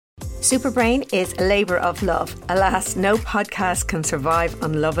Superbrain is a labour of love. Alas, no podcast can survive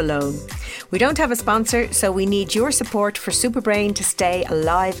on love alone. We don't have a sponsor, so we need your support for Superbrain to stay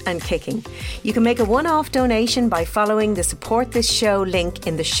alive and kicking. You can make a one-off donation by following the Support This Show link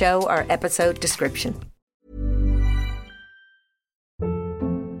in the show or episode description.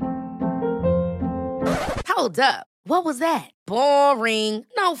 Hold up. What was that? Boring.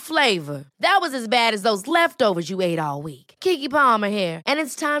 No flavor. That was as bad as those leftovers you ate all week. Keke Palmer here, and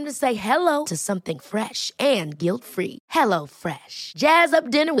it's time to say hello to something fresh and guilt-free. Hello Fresh. Jazz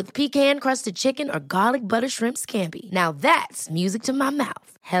up dinner with pecan-crusted chicken or garlic butter shrimp scampi. Now that's music to my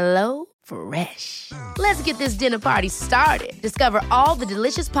mouth. Hello Fresh. Let's get this dinner party started. Discover all the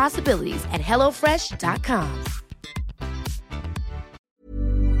delicious possibilities at hellofresh.com.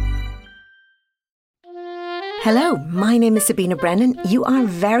 Hello, my name is Sabina Brennan. You are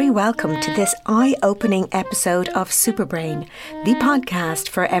very welcome to this eye-opening episode of Superbrain, the podcast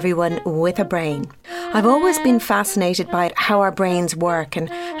for everyone with a brain. I've always been fascinated by how our brains work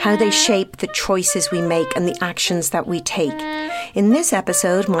and how they shape the choices we make and the actions that we take. In this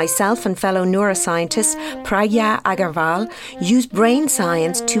episode, myself and fellow neuroscientist Pragya Agarwal use brain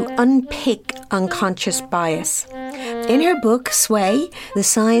science to unpick unconscious bias. In her book, Sway, The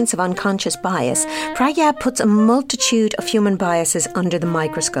Science of Unconscious Bias, Pragya puts a multitude of human biases under the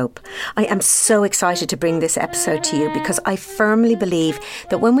microscope. I am so excited to bring this episode to you because I firmly believe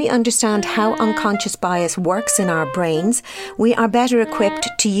that when we understand how unconscious bias works in our brains, we are better equipped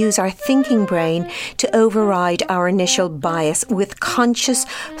to use our thinking brain to override our initial bias with conscious,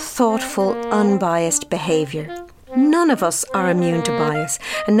 thoughtful, unbiased behaviour. None of us are immune to bias,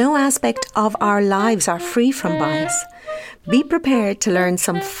 and no aspect of our lives are free from bias. Be prepared to learn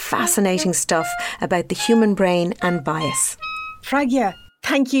some fascinating stuff about the human brain and bias. Pragya,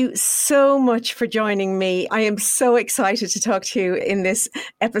 thank you so much for joining me. I am so excited to talk to you in this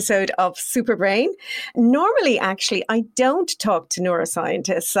episode of Superbrain. Normally, actually, I don't talk to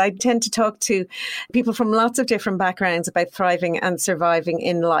neuroscientists. I tend to talk to people from lots of different backgrounds about thriving and surviving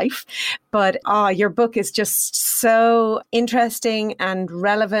in life. But your book is just so interesting and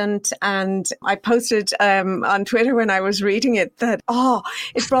relevant. And I posted on Twitter when I was reading it that,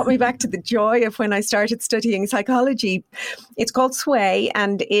 it brought me back to the joy of when I started studying psychology. It's called Sway,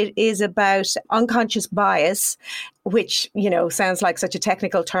 and it is about unconscious bias, which, sounds like such a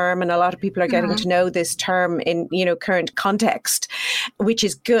technical term. And a lot of people are getting to know this term in, current context, which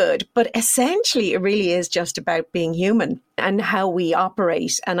is good. But essentially, it really is just about being human and how we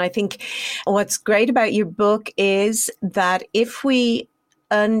operate. And I think what's great about your book is that if we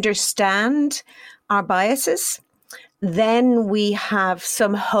understand our biases, then we have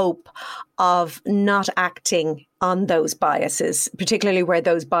some hope of not acting on those biases, particularly where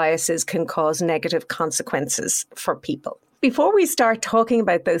those biases can cause negative consequences for people. Before we start talking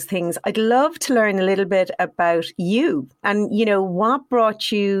about those things, I'd love to learn a little bit about you and, what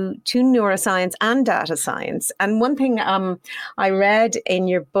brought you to neuroscience and data science. And one thing I read in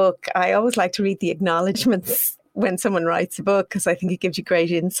your book, I always like to read the acknowledgements when someone writes a book, because I think it gives you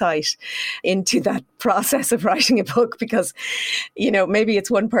great insight into that process of writing a book, because, maybe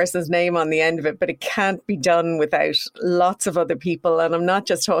it's one person's name on the end of it, but it can't be done without lots of other people. And I'm not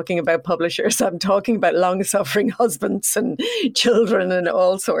just talking about publishers, I'm talking about long-suffering husbands and children and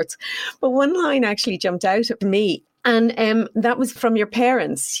all sorts. But one line actually jumped out at me. And that was from your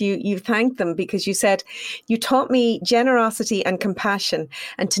parents. You thanked them because you said, "You taught me generosity and compassion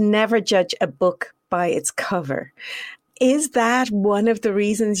and to never judge a book by its cover." Is that one of the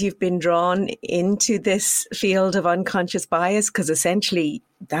reasons you've been drawn into this field of unconscious bias? Because essentially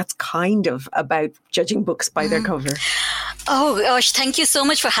that's kind of about judging books by their cover. Oh gosh, thank you so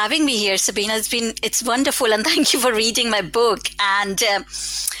much for having me here, Sabina. It's wonderful, and thank you for reading my book. And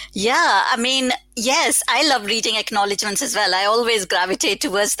yes, I love reading acknowledgements as well. I always gravitate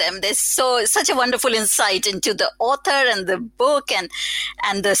towards them. There's such a wonderful insight into the author and the book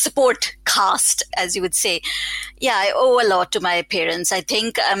and the support cast, as you would say. Yeah, I owe a lot to my parents, I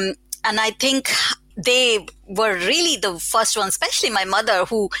think. And I think they were really the first one, especially my mother,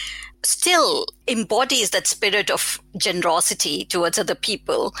 who still embodies that spirit of generosity towards other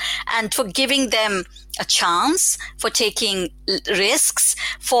people, and for giving them a chance, for taking risks,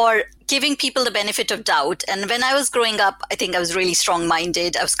 for giving people the benefit of doubt. And when I was growing up, I think I was really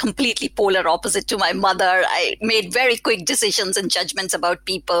strong-minded. I was completely polar opposite to my mother. I made very quick decisions and judgments about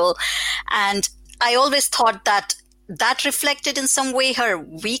people. And I always thought that reflected in some way her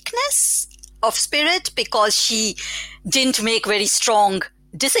weakness of spirit, because she didn't make very strong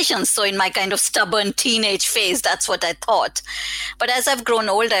decisions. So in my kind of stubborn teenage phase, that's what I thought. But as I've grown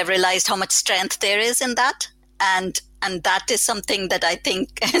older, I've realized how much strength there is in that. And And that is something that I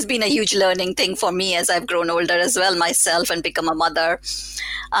think has been a huge learning thing for me as I've grown older as well myself and become a mother.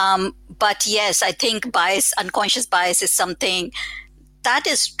 But yes, I think unconscious bias is something that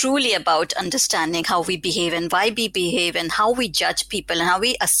is truly about understanding how we behave and why we behave and how we judge people and how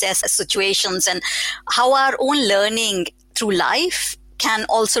we assess situations and how our own learning through life can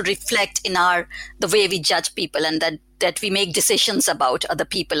also reflect in the way we judge people, and that we make decisions about other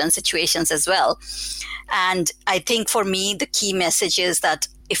people and situations as well. And I think for me, the key message is that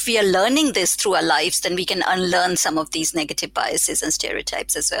if we are learning this through our lives, then we can unlearn some of these negative biases and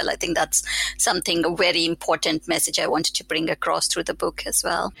stereotypes as well. I think that's a very important message I wanted to bring across through the book as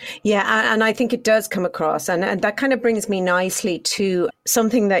well. Yeah, and I think it does come across. And that kind of brings me nicely to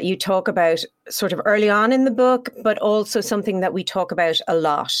something that you talk about sort of early on in the book, but also something that we talk about a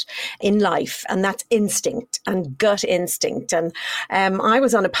lot in life, and that's instinct and gut instinct. And I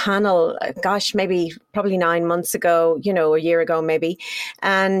was on a panel, probably 9 months ago, a year ago maybe,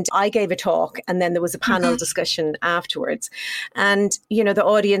 and I gave a talk, and then there was a panel discussion afterwards. And, the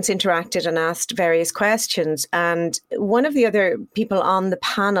audience interacted and asked various questions. And one of the other people on the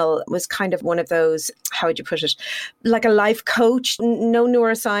panel was kind of one of those, how would you put it, like a life coach, no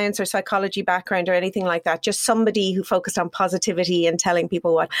neuroscience or psychology background or anything like that, just somebody who focused on positivity and telling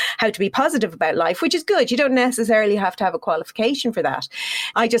people how to be positive about life, which is good. You don't necessarily have to have a qualification for that.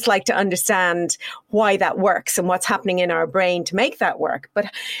 I just like to understand why that works and what's happening in our brain to make that work. But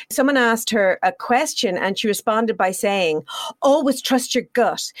someone asked her a question and she responded by saying, always trust your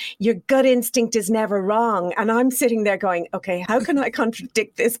gut. Your gut instinct is never wrong. And I'm sitting there going, okay, how can I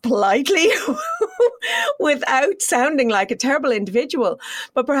contradict this politely without sounding like a terrible individual?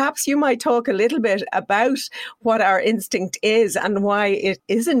 But perhaps you might talk a little bit about what our instinct is and why it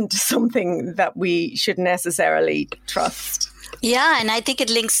isn't something that we should necessarily trust. Yeah, and I think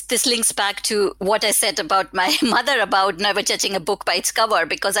this links back to what I said about my mother about never judging a book by its cover,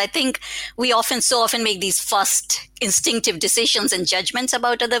 because I think we so often make these first instinctive decisions and judgments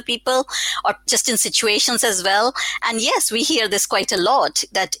about other people, or just in situations as well. And yes, we hear this quite a lot,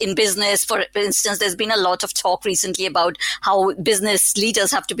 that in business, for instance, there's been a lot of talk recently about how business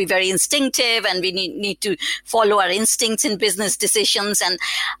leaders have to be very instinctive and we need to follow our instincts in business decisions. And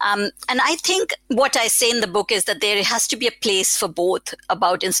I think what I say in the book is that there has to be a place for both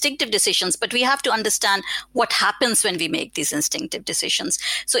about instinctive decisions, but we have to understand what happens when we make these instinctive decisions.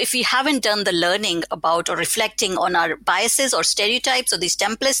 So if we haven't done the learning about or reflecting on our biases or stereotypes or these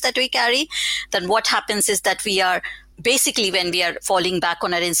templates that we carry, then what happens is that we are basically, when we are falling back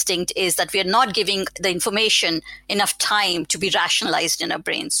on our instinct, is that we are not giving the information enough time to be rationalized in our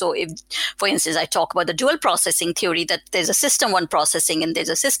brain. So if, for instance, I talk about the dual processing theory, that there's a system 1 processing and there's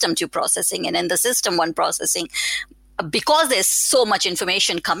a system 2 processing. And in the system 1 processing, because there's so much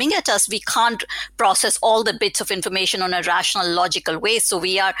information coming at us, we can't process all the bits of information on a rational, logical way. So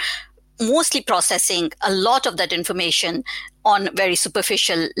we are mostly processing a lot of that information on a very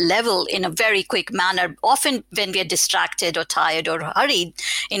superficial level in a very quick manner, often when we are distracted or tired or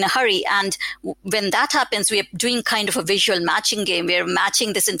in a hurry. And when that happens, we are doing kind of a visual matching game. We are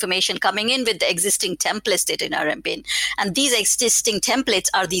matching this information coming in with the existing templates that in our brain. And these existing templates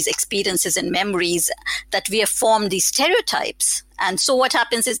are these experiences and memories that we have formed, these stereotypes. And so what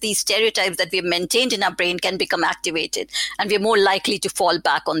happens is these stereotypes that we have maintained in our brain can become activated, and we're more likely to fall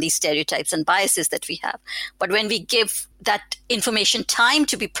back on these stereotypes and biases that we have. But when we give that information time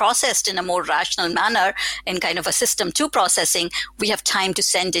to be processed in a more rational manner, in kind of a system 2 processing, we have time to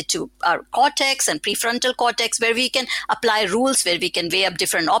send it to our cortex and prefrontal cortex, where we can apply rules, where we can weigh up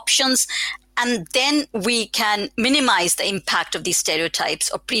different options. And then we can minimize the impact of these stereotypes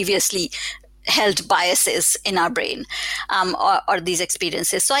or previously held biases in our brain, or these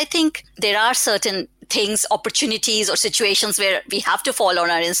experiences. So I think there are certain things, opportunities or situations where we have to fall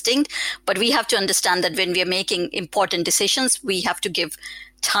on our instinct, but we have to understand that when we are making important decisions, we have to give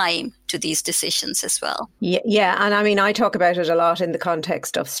time to these decisions as well. Yeah. And I mean, I talk about it a lot in the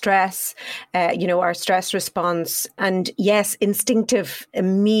context of stress, our stress response. And yes, instinctive,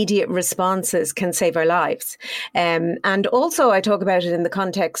 immediate responses can save our lives. And also I talk about it in the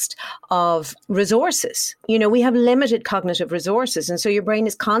context of resources. We have limited cognitive resources. And so your brain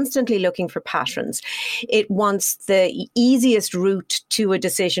is constantly looking for patterns. It wants the easiest route to a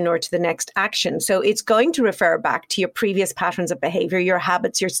decision or to the next action. So it's going to refer back to your previous patterns of behavior, your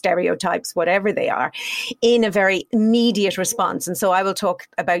habits, your stereotypes, stereotypes, whatever they are, in a very immediate response. And so I will talk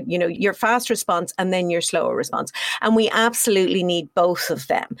about, your fast response and then your slower response. And we absolutely need both of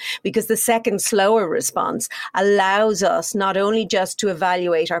them, because the second slower response allows us not only just to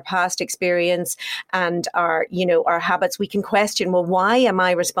evaluate our past experience and our habits. We can question, well, why am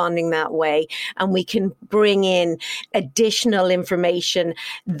I responding that way? And we can bring in additional information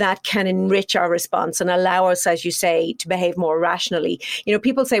that can enrich our response and allow us, as you say, to behave more rationally.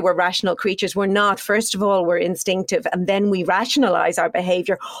 People say we're rational creatures. We're not. First of all, we're instinctive, and then we rationalize our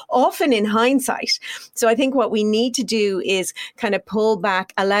behavior, often in hindsight. So I think what we need to do is kind of pull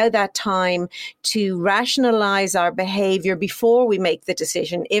back, allow that time to rationalize our behavior before we make the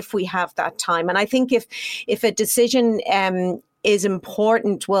decision, if we have that time. And I think if a decision is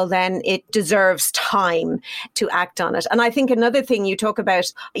important, well, then it deserves time to act on it. And I think another thing you talk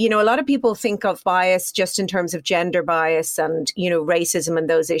about, a lot of people think of bias just in terms of gender bias and, racism and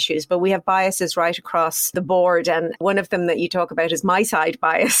those issues, but we have biases right across the board. And one of them that you talk about is my side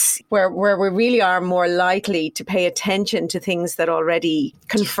bias, where we really are more likely to pay attention to things that already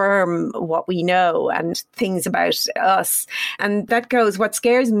confirm what we know and things about us. And that goes, what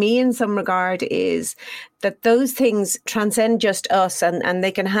scares me in some regard is that those things transcend just us, and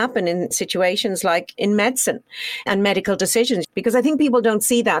they can happen in situations like in medicine and medical decisions, because I think people don't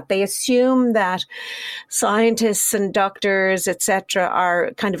see that. They assume that scientists and doctors, etc.,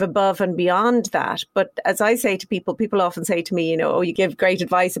 are kind of above and beyond that. But as I say to people often say to me, oh, you give great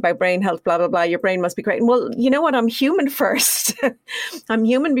advice about brain health, blah, blah, blah, your brain must be great. Well, you know what? I'm human first. I'm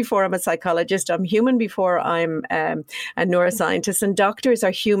human before I'm a psychologist. I'm human before I'm a neuroscientist, and doctors are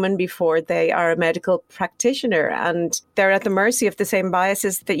human before they are a medical practitioner, and they're at the mercy of the same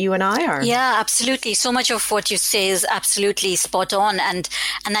biases that you and I are. Yeah, absolutely. So much of what you say is absolutely spot on. And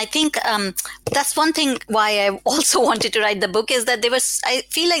I think that's one thing why I also wanted to write the book, is that I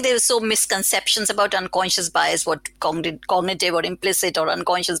feel like there were so misconceptions about unconscious bias, what cognitive or implicit or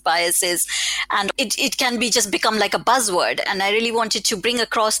unconscious bias is. And it can be just become like a buzzword. And I really wanted to bring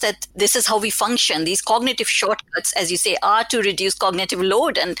across that this is how we function. These cognitive shortcuts, as you say, are to reduce cognitive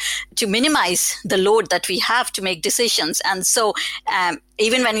load and to minimize the load that we have to make decisions. And so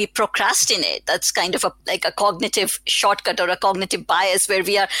even when we procrastinate, that's kind of like a cognitive shortcut or a cognitive bias, where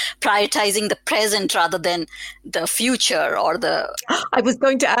we are prioritizing the present rather than the future or the... I was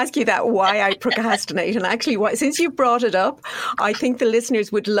going to ask you that, why I procrastinate. And actually, since you brought it up, I think the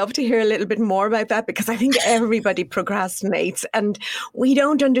listeners would love to hear a little bit more about that, because I think everybody procrastinates and we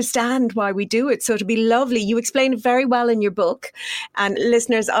don't understand why we do it. So it'd be lovely. You explain it very well in your book. And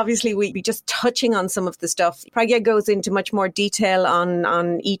listeners, obviously, we'll be just touching on some of the stuff. Pragya goes into much more detail on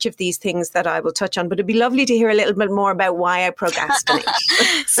each of these things that I will touch on, but it'd be lovely to hear a little bit more about why I procrastinate.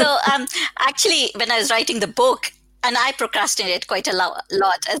 So actually, when I was writing the book, and I procrastinate quite a lot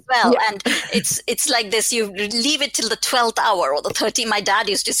as well. Yeah. And it's like this, you leave it till the 12th hour or the 13th. My dad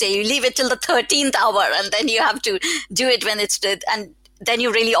used to say, you leave it till the 13th hour and then you have to do it when it's did. And then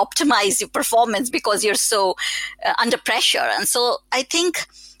you really optimize your performance because you're so under pressure. And so I think,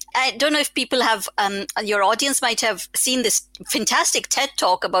 I don't know if people have, your audience might have seen this fantastic TED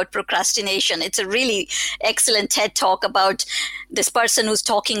talk about procrastination. It's a really excellent TED talk about this person who's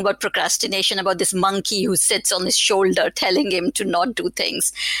talking about procrastination, about this monkey who sits on his shoulder telling him to not do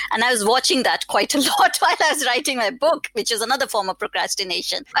things. And I was watching that quite a lot while I was writing my book, which is another form of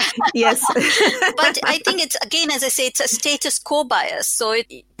procrastination. Yes. But I think it's, again, as I say, it's a status quo bias. So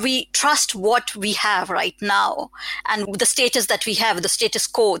we trust what we have right now and the status that we have, the status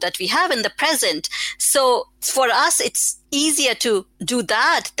quo that we have in the present. So for us, it's easier to do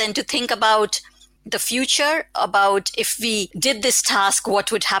that than to think about the future, about if we did this task,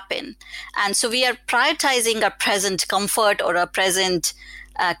 what would happen. And so we are prioritizing our present comfort or our present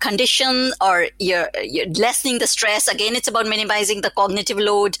condition, or you're lessening the stress. Again, it's about minimizing the cognitive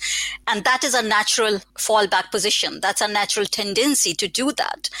load. And that is a natural fallback position. That's a natural tendency to do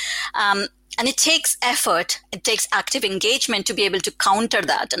that. And it takes effort, it takes active engagement to be able to counter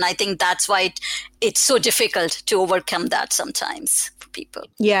that. And I think that's why it's so difficult to overcome that sometimes for people.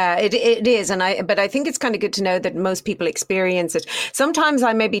 Yeah, it is. But I think it's kind of good to know that most people experience it. Sometimes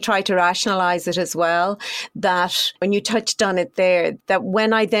I maybe try to rationalize it as well, that when you touched on it there, that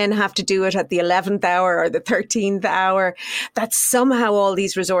when I then have to do it at the 11th hour or the 13th hour, that somehow all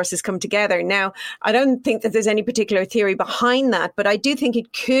these resources come together. Now, I don't think that there's any particular theory behind that, but I do think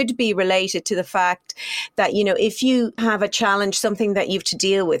it could be related to the fact that, you know, if you have a challenge, something that you have to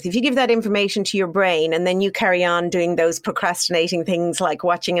deal with, if you give that information to your brain and then you carry on doing those procrastinating things things like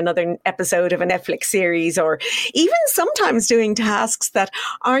watching another episode of a Netflix series, or even sometimes doing tasks that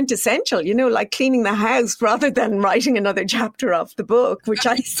aren't essential, like cleaning the house rather than writing another chapter of the book, which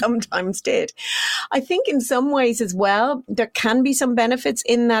I sometimes did. I think in some ways as well, there can be some benefits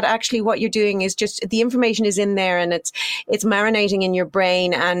in that actually what you're doing is just the information is in there and it's marinating in your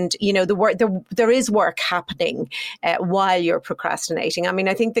brain, and the work there is work happening while you're procrastinating. I mean,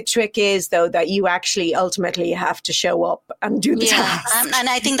 I think the trick is though that you actually ultimately have to show up and do the task. And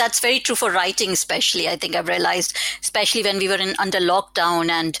I think that's very true for writing, especially. I think I've realized, especially when we were under lockdown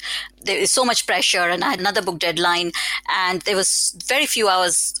and there is so much pressure, and I had another book deadline, and there was very few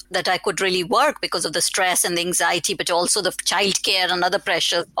hours that I could really work because of the stress and the anxiety, but also the childcare and other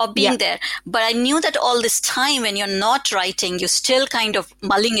pressure of being there. But I knew that all this time when you're not writing, you're still kind of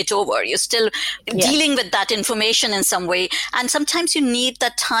mulling it over. You're still dealing with that information in some way. And sometimes you need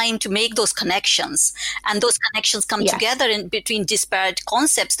that time to make those connections. And those connections come together in between disparate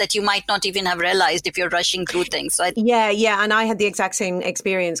concepts that you might not even have realized if you're rushing through things. So and I had the exact same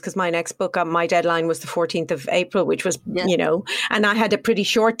experience because my next book, my deadline was the 14th of April, which was, and I had a pretty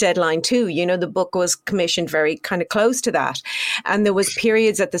short deadline too. The book was commissioned very kind of close to that. And there was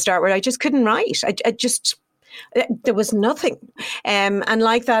periods at the start where I just couldn't write. There was nothing. And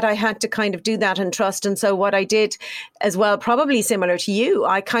like that, I had to kind of do that and trust. And so what I did as well, probably similar to you,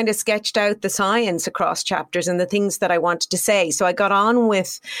 I kind of sketched out the science across chapters and the things that I wanted to say. So I got on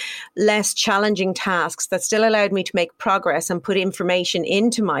with less challenging tasks that still allowed me to make progress and put information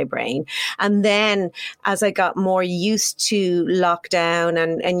into my brain. And then as I got more used to lockdown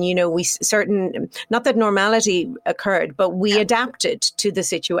and we not that normality occurred, but we adapted to the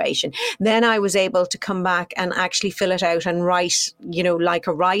situation. Then I was able to come back and actually fill it out and write, like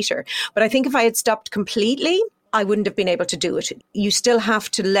a writer. But I think if I had stopped completely, I wouldn't have been able to do it. You still have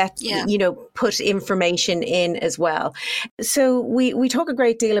to put information in as well. So we talk a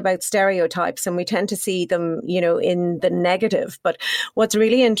great deal about stereotypes and we tend to see them, in the negative. But what's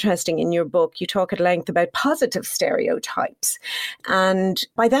really interesting in your book, you talk at length about positive stereotypes. And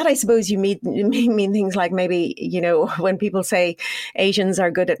by that, I suppose you mean things like maybe, when people say Asians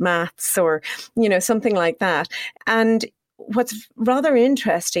are good at maths or, something like that. And what's rather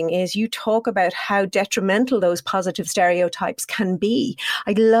interesting is you talk about how detrimental those positive stereotypes can be.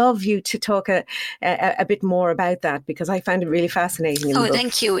 I'd love you to talk a bit more about that because I found it really fascinating in the book.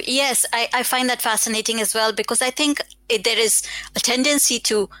 Thank you. Yes, I find that fascinating as well because I think there is a tendency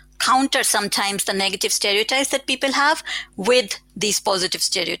to counter sometimes the negative stereotypes that people have with these positive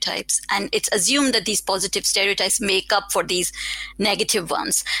stereotypes. And it's assumed that these positive stereotypes make up for these negative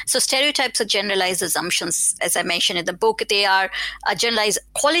ones. So stereotypes are generalized assumptions. As I mentioned in the book, they are a generalized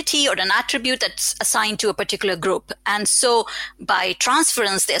quality or an attribute that's assigned to a particular group. And so by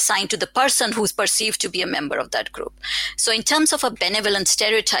transference, they're assigned to the person who's perceived to be a member of that group. So in terms of a benevolent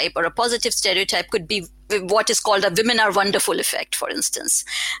stereotype or a positive stereotype could be what is called a women are wonderful effect, for instance.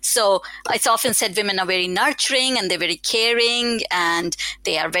 So it's often said women are very nurturing and they're very caring and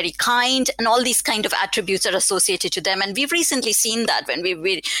they are very kind, and all these kind of attributes are associated to them. And we've recently seen that when we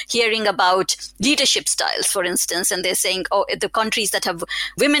were hearing about leadership styles, for instance, and they're saying, the countries that have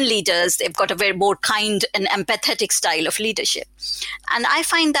women leaders, they've got a very more kind and empathetic style of leadership. And I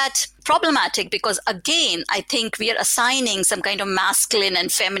find that problematic because, again, I think we are assigning some kind of masculine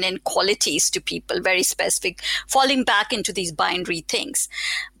and feminine qualities to people, very specific, falling back into these binary things.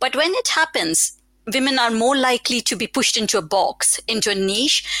 But when it happens, women are more likely to be pushed into a box, into a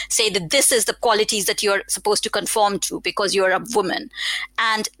niche, say that this is the qualities that you're supposed to conform to because you're a woman.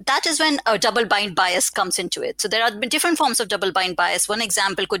 And that is when a double-bind bias comes into it. So there are different forms of double-bind bias. One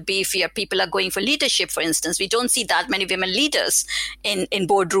example could be if people are going for leadership, for instance. We don't see that many women leaders in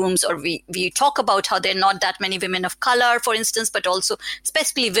boardrooms, or we talk about how there are not that many women of color, for instance, but also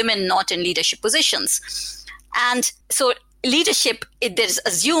specifically women not in leadership positions. And so leadership, there's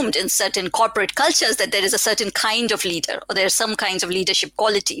assumed in certain corporate cultures that there is a certain kind of leader or there are some kinds of leadership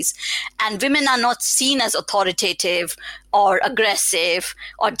qualities. And women are not seen as authoritative or aggressive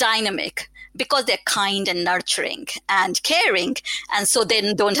or dynamic because they're kind and nurturing and caring. And so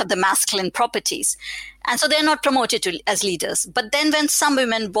they don't have the masculine properties. And so they're not promoted as leaders. But then when some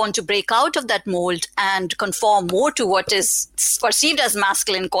women want to break out of that mold and conform more to what is perceived as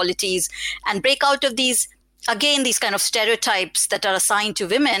masculine qualities and break out of these kind of stereotypes that are assigned to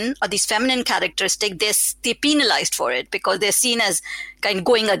women or these feminine characteristics, they're penalized for it because they're seen as kind of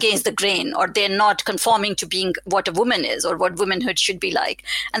going against the grain, or they're not conforming to being what a woman is or what womanhood should be like.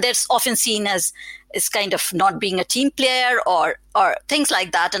 And they're often seen as kind of not being a team player or things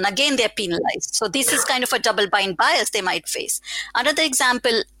like that. And again, they're penalized. So this is kind of a double-bind bias they might face. Another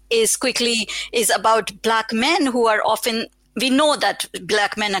example is about Black men who are often we know that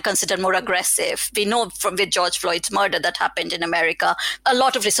black men are considered more aggressive. We know from with George Floyd's murder that happened in America, a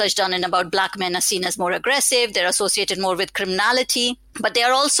lot of research done in about black men are seen as more aggressive. They're associated more with criminality. But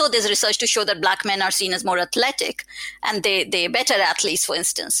there's research to show that black men are seen as more athletic and they're better athletes, for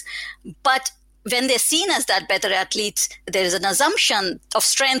instance. But when they're seen as that better athletes, there is an assumption of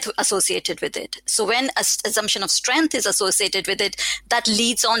strength associated with it. So when an assumption of strength is associated with it, that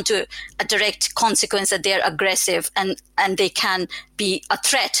leads on to a direct consequence that they're aggressive and they can be a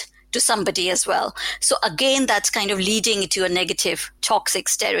threat to somebody as well. So again, that's kind of leading to a negative, toxic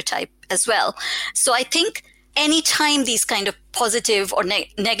stereotype as well. So I think anytime these kind of positive or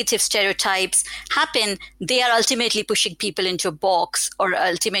negative stereotypes happen, they are ultimately pushing people into a box or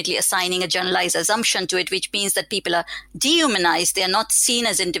ultimately assigning a generalized assumption to it, which means that people are dehumanized. They are not seen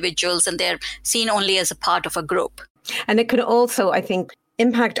as individuals and they're seen only as a part of a group. And it can also, I think,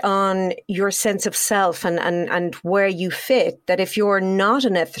 impact on your sense of self and where you fit, that if you're not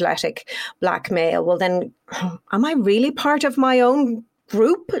an athletic black male, well then, am I really part of my own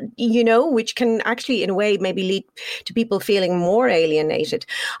group, which can actually in a way maybe lead to people feeling more alienated.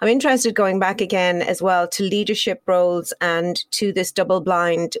 I'm interested going back again as well to leadership roles and to this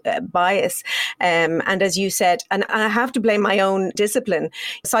double-blind bias. And as you said, and I have to blame my own discipline,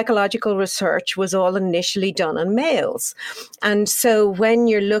 psychological research was all initially done on males. And so when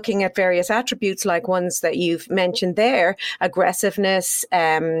you're looking at various attributes like ones that you've mentioned there, aggressiveness,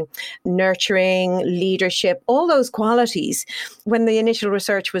 nurturing, leadership, all those qualities, when the initial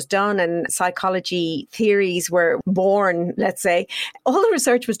research was done and psychology theories were born, let's say, all the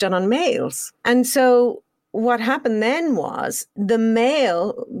research was done on males. And so what happened then was the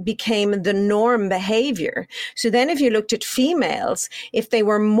male became the norm behavior. So then if you looked at females, if they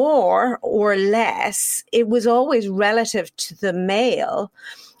were more or less, it was always relative to the male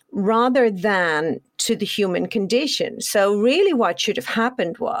rather than to the human condition. So really what should have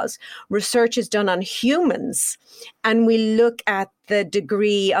happened was research is done on humans and we look at the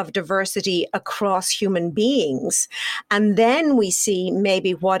degree of diversity across human beings. And then we see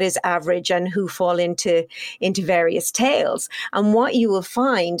maybe what is average and who fall into various tails. And what you will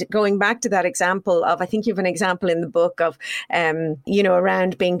find, going back to that example of, I think you have an example in the book of,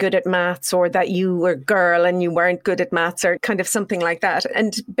 around being good at maths, or that you were a girl and you weren't good at maths, or kind of something like that.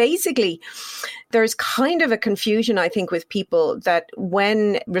 And basically, there's kind of a confusion, I think, with people that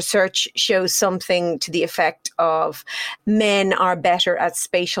when research shows something to the effect of men are better at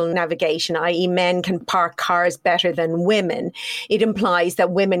spatial navigation, i.e. men can park cars better than women, it implies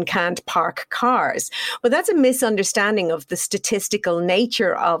that women can't park cars. But that's a misunderstanding of the statistical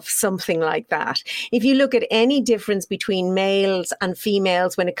nature of something like that. If you look at any difference between males and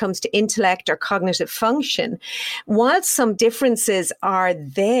females when it comes to intellect or cognitive function, whilst some differences are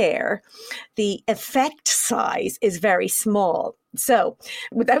there, the effect size is very small. So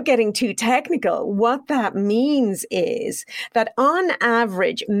without getting too technical, what that means is that on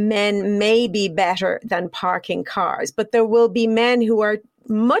average, men may be better than parking cars, but there will be men who are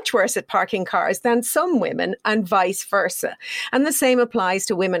much worse at parking cars than some women, and vice versa. And the same applies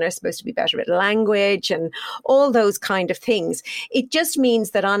to women are supposed to be better at language and all those kind of things. It just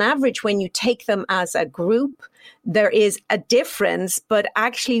means that on average, when you take them as a group, there is a difference, but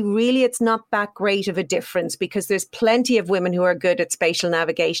actually really it's not that great of a difference, because there's plenty of women who are good at spatial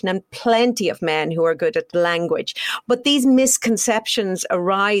navigation and plenty of men who are good at language. But these misconceptions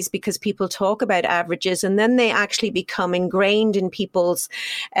arise because people talk about averages and then they actually become ingrained in people's,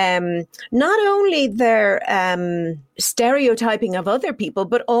 not only their stereotyping of other people,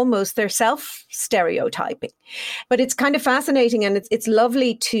 but almost their self-stereotyping. But it's kind of fascinating, and it's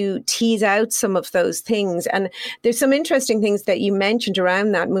lovely to tease out some of those things. And there's some interesting things that you mentioned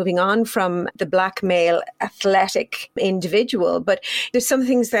around that, moving on from the black male athletic individual. But there's some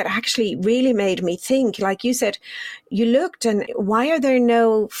things that actually really made me think. Like you said, you looked and why are there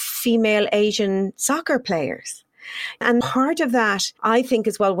no female Asian soccer players? And part of that, I think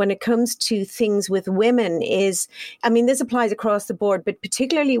as well, when it comes to things with women is, I mean, this applies across the board, but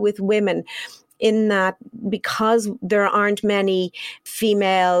particularly with women, in that because there aren't many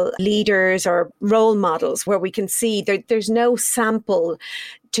female leaders or role models where we can see there's no sample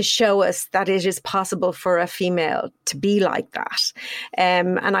to show us that it is possible for a female to be like that.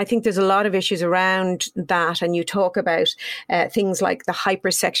 And I think there's a lot of issues around that. And you talk about things like the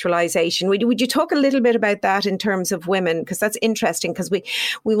hypersexualization. Would you talk a little bit about that in terms of women? Because that's interesting, because we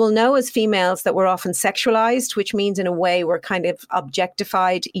will know as females that we're often sexualized, which means in a way we're kind of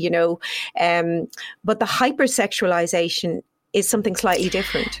objectified, but the hypersexualization is something slightly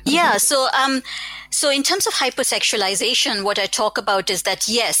different. Yeah. So So in terms of hypersexualization, what I talk about is that,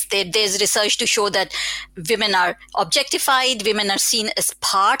 yes, there's research to show that women are objectified, women are seen as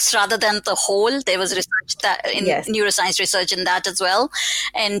parts rather than the whole. There was research that in neuroscience research in that as well,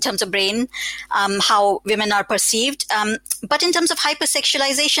 in terms of brain, how women are perceived. But in terms of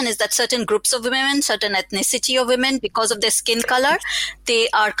hypersexualization is that certain groups of women, certain ethnicity of women, because of their skin color, they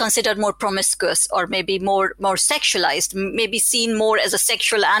are considered more promiscuous or maybe more sexualized, maybe seen more as a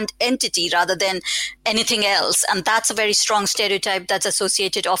sexual entity rather than anything else. And that's a very strong stereotype that's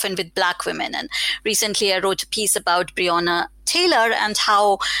associated often with Black women. And recently I wrote a piece about Breonna Taylor and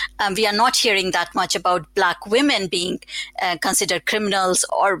how we are not hearing that much about Black women being considered criminals,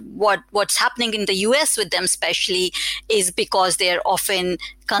 or what's happening in the US with them especially is because they're often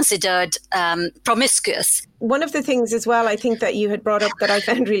considered promiscuous. One of the things as well, I think that you had brought up that I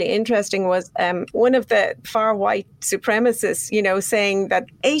found really interesting was one of the far white supremacists, saying that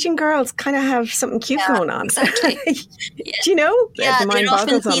Asian girls kind of have something cute going on. Exactly. Do you know? Yeah, they're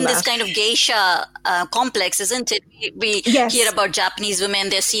often seen this kind of geisha complex, isn't it? We hear about Japanese women,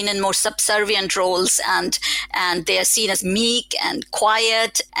 they're seen in more subservient roles and they are seen as meek and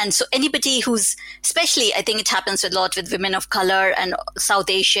quiet. And so anybody who's, especially I think it happens a lot with women of color and South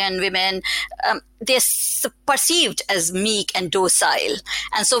Asian women, they're perceived as meek and docile.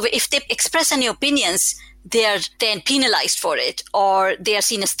 And so if they express any opinions, they are then penalized for it, or they are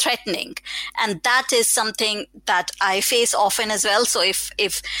seen as threatening. And that is something that I face often as well. So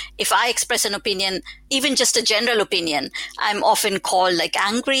if I express an opinion, even just a general opinion, I'm often called like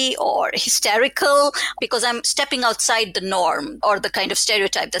angry or hysterical because I'm stepping outside the norm or the kind of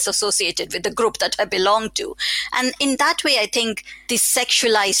stereotype that's associated with the group that I belong to. And in that way, I think these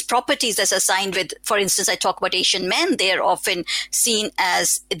sexualized properties that's assigned with, for instance, I talk about Asian men, they're often seen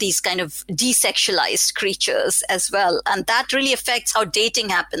as these kind of desexualized creatures as well. And that really affects how dating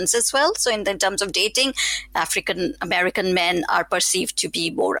happens as well. So in terms of dating, African American men are perceived to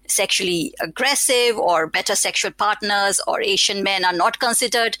be more sexually aggressive or better sexual partners, or Asian men are not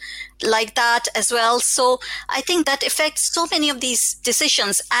considered like that as well. So I think that affects so many of these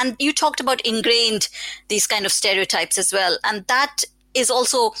decisions. And you talked about ingrained these kind of stereotypes as well. And that is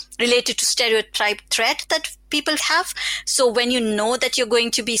also related to stereotype threat that people have. So when you know that you're going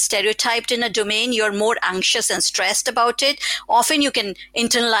to be stereotyped in a domain, you're more anxious and stressed about it. Often you can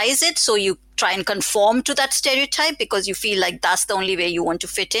internalize it, so you try and conform to that stereotype because you feel like that's the only way you want to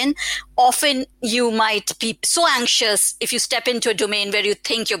fit in. Often you might be so anxious if you step into a domain where you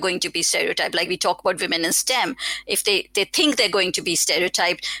think you're going to be stereotyped, like we talk about women in STEM. If they think they're going to be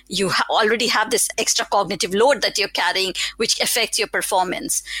stereotyped, you already have this extra cognitive load that you're carrying, which affects your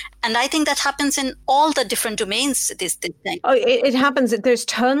performance. And I think that happens in all the different domains. This thing. Oh, it happens. There's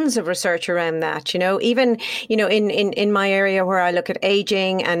tons of research around that. Even in my area where I look at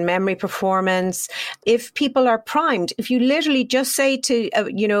aging and memory performance. If people are primed, if you literally just say to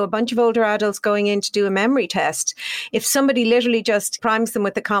a bunch of older adults going in to do a memory test, if somebody literally just primes them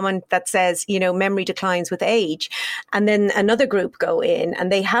with the comment that says memory declines with age, and then another group go in and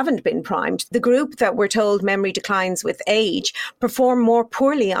they haven't been primed, the group that we're told memory declines with age perform more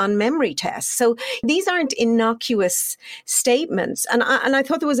poorly on memory tests. So these aren't innocuous statements. And I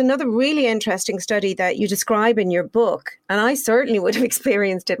thought there was another really interesting study that you describe in your book, and I certainly would have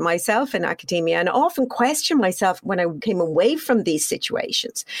experienced it myself in academia and often question myself when I came away from these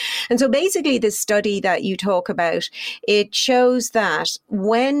situations. And so basically this study that you talk about, it shows that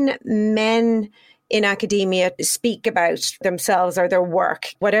when men in academia speak about themselves or their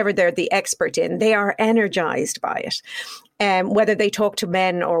work, whatever they're the expert in, they are energized by it. Whether they talk to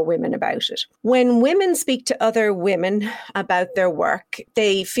men or women about it. When women speak to other women about their work,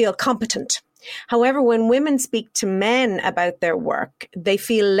 they feel competent. However, when women speak to men about their work, they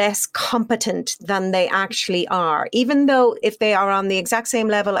feel less competent than they actually are, even though if they are on the exact same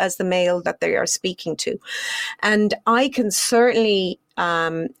level as the male that they are speaking to. And I can certainly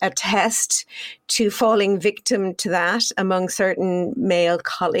attest to falling victim to that among certain male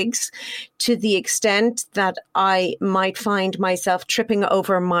colleagues, to the extent that I might find myself tripping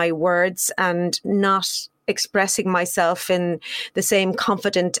over my words and not expressing myself in the same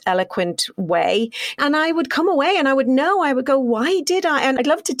confident, eloquent way. And I would come away and I would go, why did I? And I'd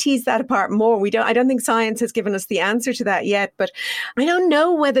love to tease that apart more. I don't think science has given us the answer to that yet, but I don't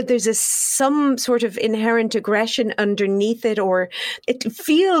know whether there's some sort of inherent aggression underneath it, or it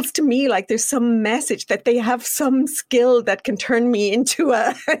feels to me like there's some message that they have some skill that can turn me into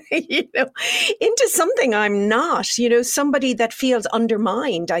into something I'm not, somebody that feels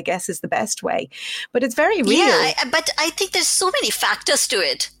undermined, I guess is the best way. But it's very real. Yeah, but I think there's so many factors to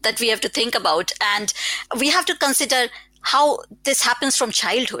it that we have to think about. And we have to consider how this happens from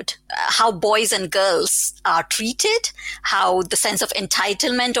childhood, how boys and girls are treated, how the sense of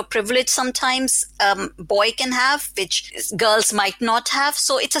entitlement or privilege sometimes boy can have, which girls might not have.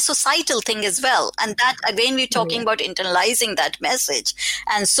 So it's a societal thing as well. And that, again, we're talking about internalizing that message.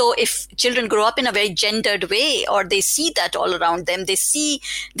 And so if children grow up in a very gendered way, or they see that all around them, they see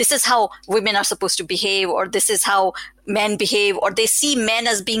this is how women are supposed to behave, or this is how men behave, or they see men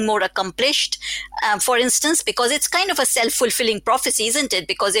as being more accomplished, for instance, because it's kind of a self-fulfilling prophecy, isn't it?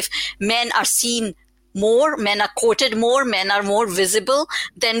 Because if men are seen more, men are quoted more, men are more visible,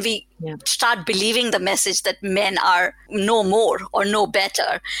 then we start believing the message that men know more or know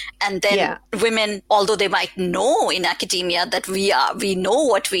better. And then women, although they might know in academia that we know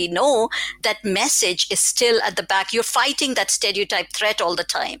what we know, that message is still at the back. You're fighting that stereotype threat all the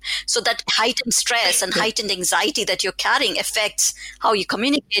time. So that heightened stress and heightened anxiety that you're carrying affects how you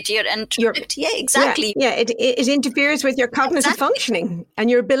communicate here. And exactly. Yeah, it interferes with your cognitive functioning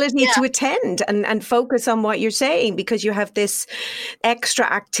and your ability to attend and focus on what you're saying, because you have this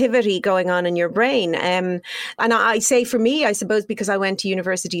extra activity going on in your brain. And I say, for me, I suppose, because I went to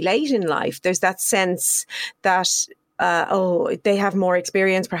university late in life, there's that sense that they have more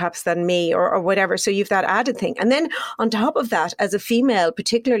experience perhaps than me or whatever. So you've that added thing. And then on top of that, as a female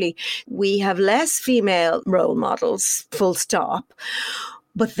particularly, we have less female role models, full stop.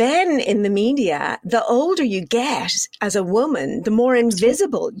 But then in the media, the older you get as a woman, the more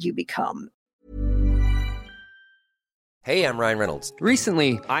invisible you become. Hey, I'm Ryan Reynolds.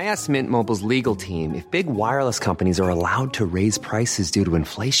 Recently, I asked Mint Mobile's legal team if big wireless companies are allowed to raise prices due to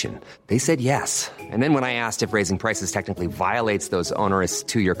inflation. They said yes. And then when I asked if raising prices technically violates those onerous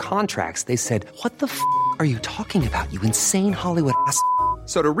 2-year contracts, they said, "What the f*** are you talking about, you insane Hollywood ass?"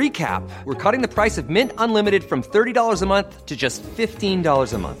 So to recap, we're cutting the price of Mint Unlimited from $30 a month to just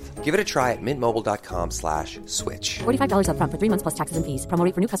 $15 a month. Give it a try at mintmobile.com/switch. $45 up front for 3 months plus taxes and fees. Promo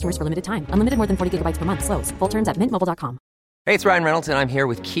rate for new customers for limited time. Unlimited more than 40 gigabytes per month. Slows full terms at mintmobile.com. Hey, it's Ryan Reynolds, and I'm here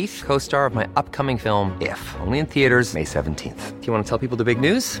with Keith, co-star of my upcoming film, If, only in theaters May 17th. Do you want to tell people the big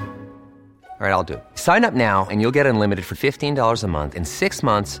news? All right, I'll do it. Sign up now and you'll get unlimited for $15 a month and 6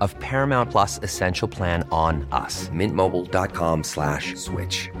 months of Paramount Plus Essential Plan on us.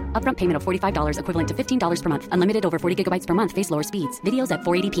 mintmobile.com/switch. Upfront payment of $45 equivalent to $15 per month. Unlimited over 40 gigabytes per month. Face lower speeds. Videos at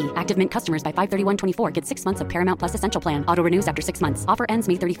 480p. Active Mint customers by 531.24 get 6 months of Paramount Plus Essential Plan. Auto renews after 6 months. Offer ends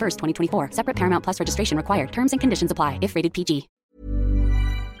May 31st, 2024. Separate Paramount Plus registration required. Terms and conditions apply if rated PG.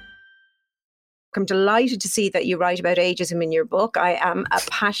 I'm delighted to see that you write about ageism in your book. I am a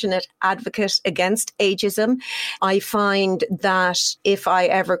passionate advocate against ageism. I find that if I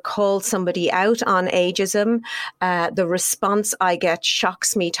ever call somebody out on ageism, the response I get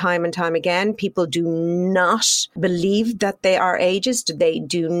shocks me time and time again. People do not believe that they are ageist. They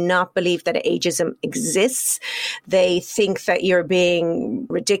do not believe that ageism exists. They think that you're being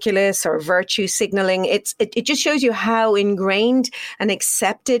ridiculous or virtue signaling. It just shows you how ingrained and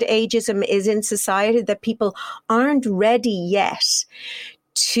accepted ageism is in society, that people aren't ready yet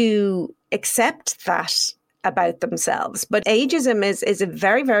to accept that about themselves. But ageism is a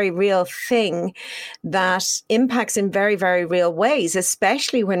very, very real thing that impacts in very, very real ways,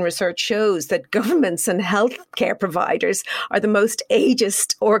 especially when research shows that governments and healthcare providers are the most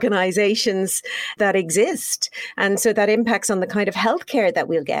ageist organizations that exist. And so that impacts on the kind of healthcare that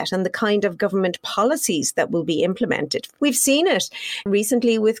we'll get and the kind of government policies that will be implemented. We've seen it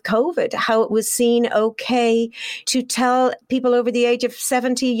recently with COVID, how it was seen okay to tell people over the age of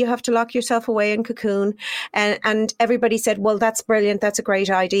 70, you have to lock yourself away in cocoon. And everybody said, well, that's brilliant. That's a great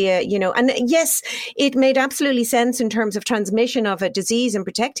idea, you know. And yes, it made absolutely sense in terms of transmission of a disease and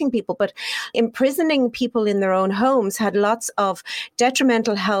protecting people. But imprisoning people in their own homes had lots of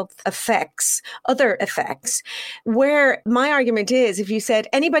detrimental health effects, other effects, where my argument is, if you said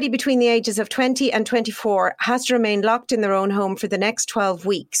anybody between the ages of 20 and 24 has to remain locked in their own home for the next 12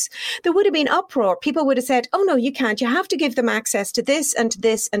 weeks, there would have been uproar. People would have said, oh, no, you can't. You have to give them access to this and to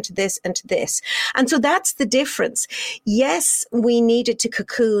this and to this and to this. And so that's the difference. Yes, we needed to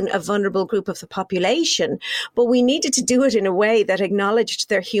cocoon a vulnerable group of the population, but we needed to do it in a way that acknowledged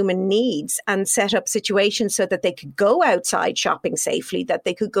their human needs and set up situations so that they could go outside shopping safely, that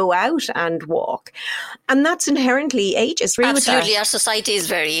they could go out and walk. And that's inherently ageist. Absolutely. Our society is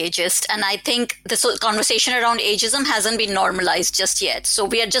very ageist. And I think this whole conversation around ageism hasn't been normalized just yet. So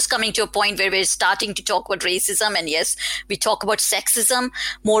we are just coming to a point where we're starting to talk about racism. And yes, we talk about sexism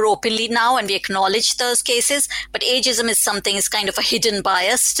more openly now, and we acknowledge those cases. But ageism is kind of a hidden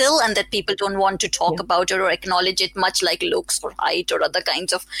bias still, and that people don't want to talk about it or acknowledge it, much like looks or height or other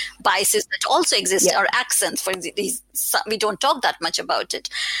kinds of biases that also exist, or accents. For these we don't talk that much about it.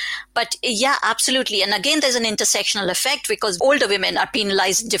 But yeah, absolutely. And again, there's an intersectional effect because older women are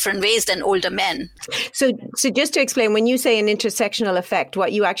penalized in different ways than older men. So just to explain, when you say an intersectional effect,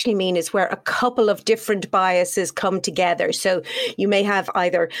 what you actually mean is where a couple of different biases come together. So you may have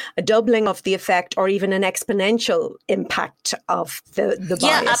either a doubling of the effect or even an exponential impact of the bias.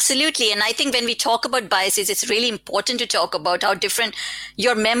 Yeah, absolutely. And I think when we talk about biases, it's really important to talk about how different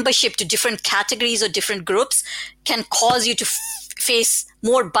your membership to different categories or different groups can cause you to face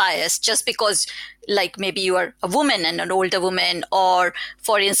more bias just because, like, maybe you are a woman and an older woman, or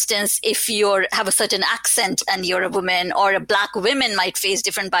for instance, if you have a certain accent and you're a woman, or a black woman might face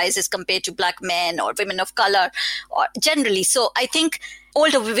different biases compared to black men or women of color, or generally. So I think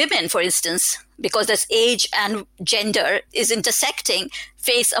older women, for instance, because there's age and gender is intersecting,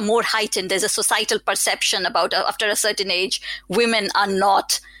 face a more heightened, there's a societal perception about after a certain age, women are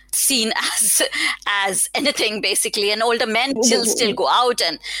not seen as anything, basically, and older men still go out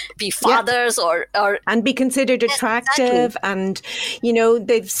and be fathers or and be considered attractive. Exactly. And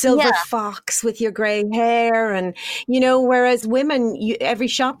they've silver fox with your grey hair, and whereas women, every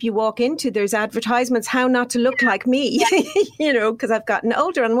shop you walk into, there's advertisements how not to look like me, because I've gotten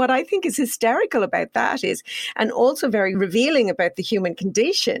older. And what I think is hysterical about that is, and also very revealing about the human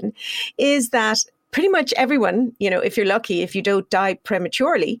condition, is that pretty much everyone, if you're lucky, if you don't die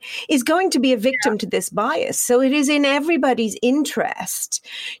prematurely, is going to be a victim to this bias. So it is in everybody's interest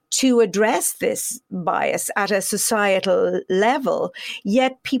to address this bias at a societal level,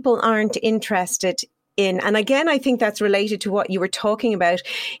 yet people aren't interested in. And again, I think that's related to what you were talking about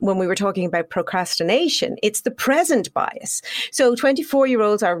when we were talking about procrastination. It's the present bias. So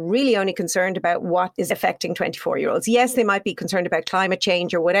 24-year-olds are really only concerned about what is affecting 24-year-olds. Yes, they might be concerned about climate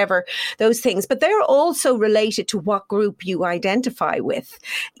change or whatever, those things, but they're also related to what group you identify with,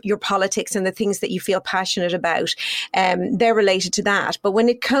 your politics and the things that you feel passionate about. They're related to that. But when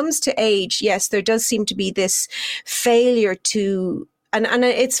it comes to age, yes, there does seem to be this failure to And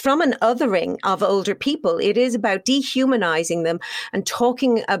it's from an othering of older people. It is about dehumanizing them and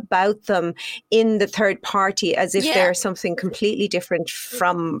talking about them in the third party as if they're something completely different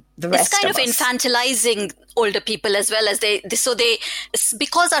from the rest of us. It's kind of infantilizing older people as well, as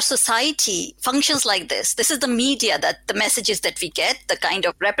because our society functions like this. This is the media, that the messages that we get, the kind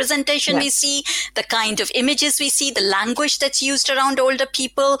of representation we see, the kind of images we see, the language that's used around older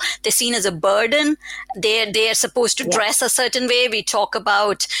people. They're seen as a burden. They are supposed to dress a certain way. We talk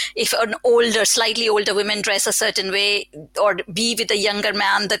about if an slightly older women dress a certain way or be with a younger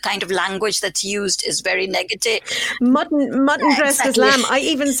man, the kind of language that's used is very negative. Mutton dressed as lamb. I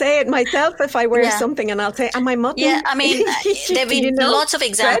even say it myself if I wear something, and I'll say, am I mutton? Yeah, I mean, there will be lots of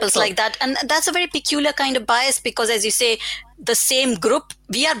examples like that. And that's a very peculiar kind of bias because, as you say, the same group,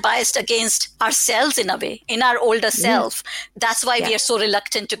 we are biased against ourselves in a way, in our older self. That's why we are so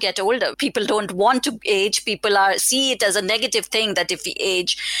reluctant to get older. People don't want to age. People see it as a negative thing that if we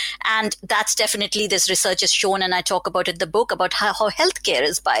age. And that's definitely, this research has shown, and I talk about it in the book, about how healthcare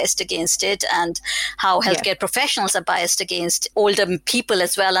is biased against it and how healthcare professionals are biased against older people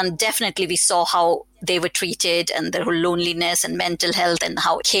as well. And definitely we saw how they were treated and their whole loneliness and mental health and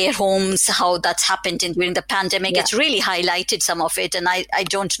how care homes, how that's happened during the pandemic. It's really highlighted some of it. And I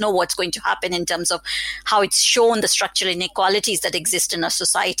don't know what's going to happen in terms of how it's shown the structural inequalities that exist in our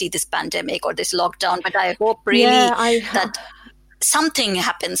society, this pandemic or this lockdown. But I hope really that something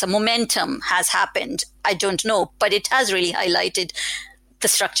happens, a momentum has happened. I don't know, but it has really highlighted the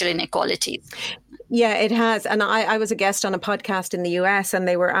structural inequalities. Yeah, it has. And I was a guest on a podcast in the US, and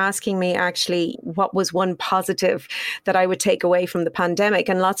they were asking me actually what was one positive that I would take away from the pandemic.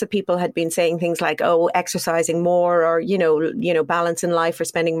 And lots of people had been saying things like, oh, exercising more, or, balance in life, or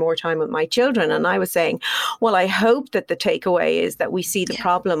spending more time with my children. And I was saying, well, I hope that the takeaway is that we see the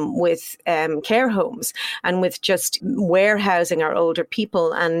problem with care homes and with just warehousing our older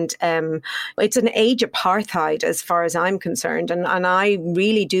people. And it's an age apartheid as far as I'm concerned. And I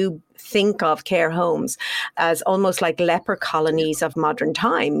really do think of care homes as almost like leper colonies of modern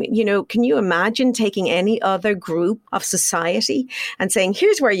time. Can you imagine taking any other group of society and saying,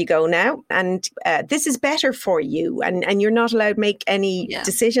 here's where you go now, and this is better for you, and you're not allowed to make any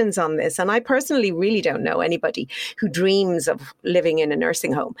decisions on this. And I personally really don't know anybody who dreams of living in a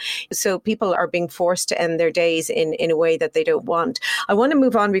nursing home. So people are being forced to end their days in a way that they don't want. I want to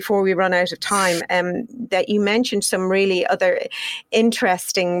move on before we run out of time, that you mentioned some really other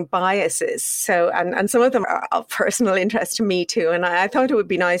interesting biases biases. So, and some of them are of personal interest to me too. And I thought it would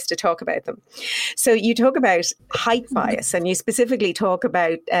be nice to talk about them. So you talk about height bias, and you specifically talk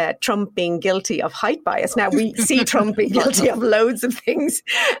about Trump being guilty of height bias. Now, we see Trump being guilty of loads of things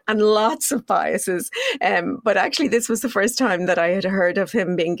and lots of biases. But actually, this was the first time that I had heard of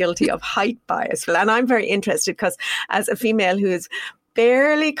him being guilty of height bias. And I'm very interested because as a female who is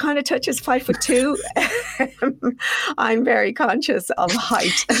barely kind of touches 5'2", I'm very conscious of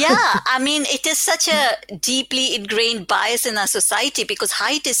height. Yeah, I mean, it is such a deeply ingrained bias in our society because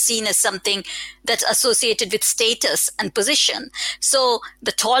height is seen as something that's associated with status and position. So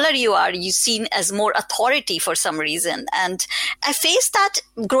the taller you are, you're seen as more authority for some reason. And I faced that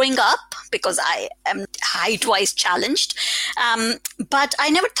growing up because I am height-wise challenged. But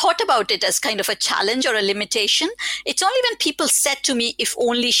I never thought about it as kind of a challenge or a limitation. It's only when people said to me, if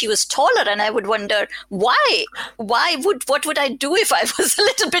only she was taller, and I would wonder, why? What would I do if I was a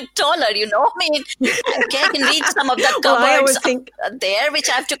little bit taller? You know, I mean, I can reach some of the cupboards there, which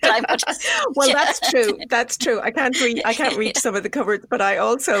I have to climb. Well, that's true. I can't reach some of the cupboards, but I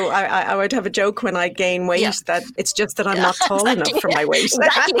also I would have a joke when I gain weight that it's just that I'm not tall enough for my weight.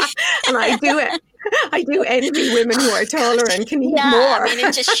 Exactly. And I do envy women who are taller and can eat more. I mean,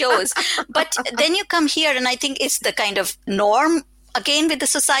 it just shows. But then you come here, and I think it's the kind of norm again with the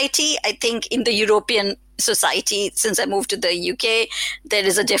society. I think in the European society, since I moved to the UK, there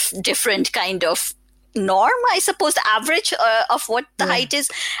is a different kind of norm, I suppose, the average of what the height is.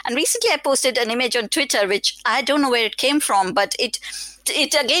 And recently I posted an image on Twitter, which I don't know where it came from, but it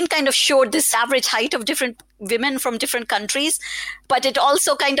again kind of showed this average height of different women from different countries. But it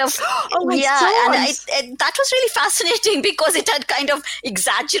also kind of, and that was really fascinating because it had kind of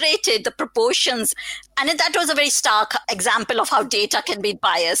exaggerated the proportions. And that was a very stark example of how data can be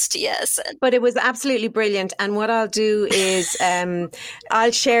biased, yes. But it was absolutely brilliant. And what I'll do is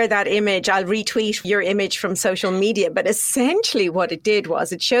I'll share that image. I'll retweet your image from social media. But essentially what it did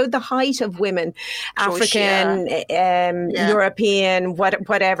was it showed the height of women, African, European,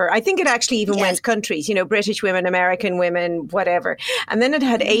 whatever. I think it actually even went countries, you know, British women, American women, whatever. And then it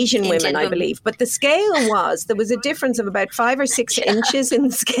had Asian women, I believe. But the scale there was a difference of about 5 or 6 inches in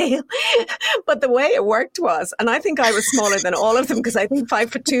the scale. But the way it worked was, and I think I was smaller than all of them because I think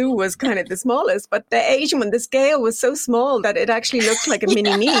 5'2" was kind of the smallest. But the Asian one, the scale was so small that it actually looked like a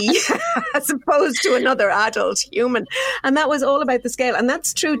mini me as opposed to another adult human. And that was all about the scale. And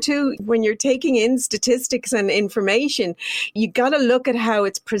that's true too. When you're taking in statistics and information, you got to look at how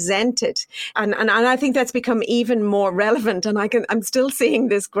it's presented. And I think that's become even more relevant. And I'm still seeing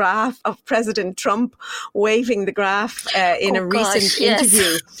this graph of President Trump waving the graph in a recent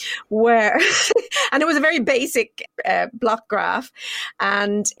interview where, and it was a very basic block graph.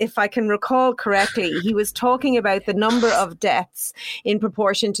 And if I can recall correctly, he was talking about the number of deaths in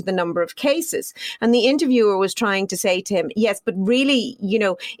proportion to the number of cases. And the interviewer was trying to say to him, yes, but really, you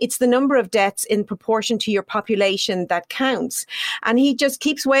know, it's the number of deaths in proportion to your population that counts. And he just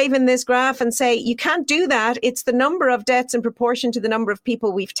keeps waving this graph and say, you can't do that. It's the number of deaths in proportion to the number of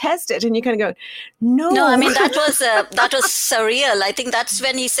people we've tested. And you kind of go, no. I mean, that was surreal. I think that's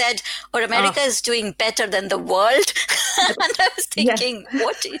when he said, America is doing better than the world. And I was thinking,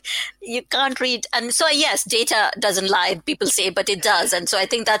 what? You can't read. And so, yes, data doesn't lie, people say, but it does. And so I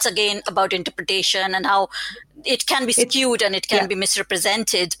think that's again about interpretation and how it can be skewed and it can be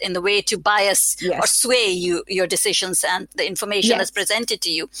misrepresented in the way to bias or sway your decisions and the information that's presented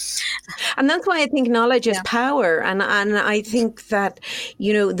to you. And that's why I think knowledge is power. And I think that,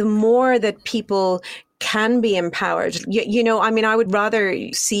 you know, the more that people can be empowered. You know, I mean, I would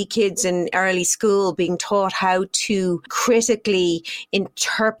rather see kids in early school being taught how to critically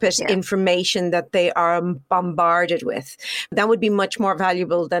interpret information that they are bombarded with. That would be much more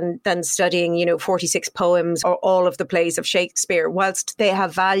valuable than studying, you know, 46 poems or all of the plays of Shakespeare. Whilst they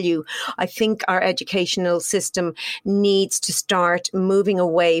have value, I think our educational system needs to start moving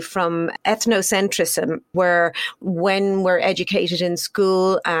away from ethnocentrism, where when we're educated in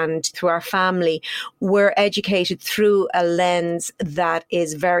school and through our family, we're educated through a lens that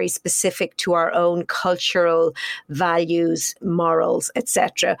is very specific to our own cultural values, morals,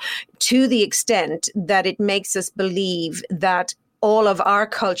 etc., to the extent that it makes us believe that all of our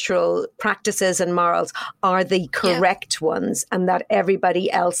cultural practices and morals are the correct ones and that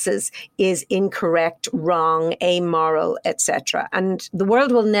everybody else's is incorrect, wrong, amoral, etc. And the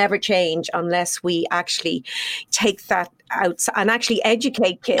world will never change unless we actually take that outside and actually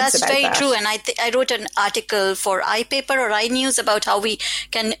educate kids That's about very that. true. And I wrote an article for iPaper or iNews about how we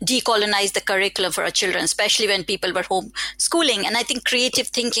can decolonize the curriculum for our children, especially when people were homeschooling. And I think creative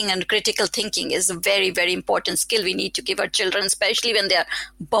thinking and critical thinking is a very, very important skill we need to give our children, especially when they're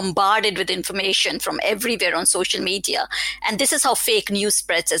bombarded with information from everywhere on social media. And this is how fake news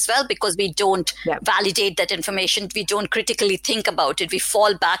spreads as well, because we don't validate that information. We don't critically think about it. We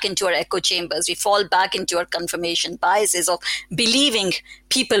fall back into our echo chambers. We fall back into our confirmation biases of believing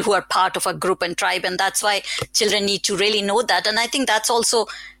people who are part of a group and tribe. And that's why children need to really know that. And I think that's also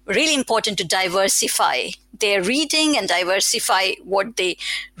really important to diversify their reading and diversify what they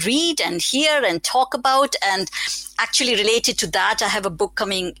read and hear and talk about. And actually related to that, I have a book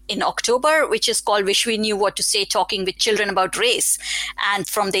coming in October, which is called Wish We Knew What to Say, Talking with Children About Race, and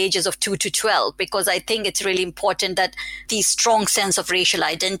from the ages of 2 to 12, because I think it's really important that these strong sense of racial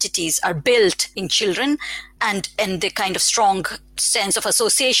identities are built in children, and the kind of strong sense of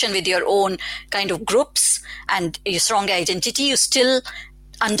association with your own kind of groups and your strong identity. You still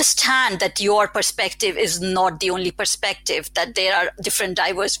understand that your perspective is not the only perspective, that there are different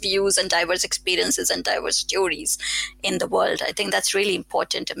diverse views and diverse experiences and diverse stories in the world. I think that's really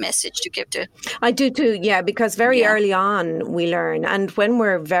important, a message to give to. I do too, yeah, because very early on we learn. And when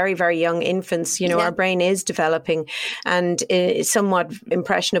we're very, very young infants, our brain is developing and is somewhat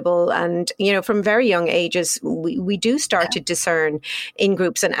impressionable. And, from very young ages, we do start to discern in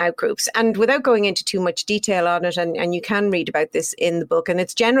groups and out groups. And without going into too much detail on it, and you can read about this in the book, and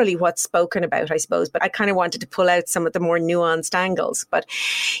it's generally what's spoken about, I suppose, but I kind of wanted to pull out some of the more nuanced angles. But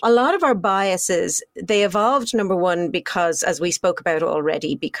a lot of our biases, they evolved, number one, because, as we spoke about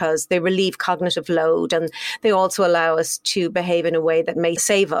already, because they relieve cognitive load, and they also allow us to behave in a way that may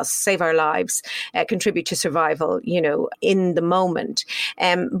save us, save our lives, contribute to survival, in the moment.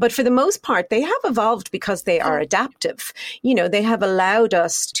 But for the most part, they have evolved because they are adaptive. They have allowed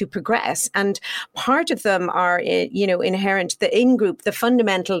us to progress. And part of them are, inherent, the in-group, the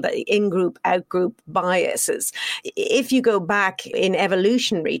fundamental in-group, out-group biases. If you go back in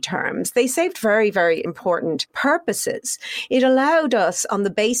evolutionary terms, they served very, very important purposes. It allowed us, on the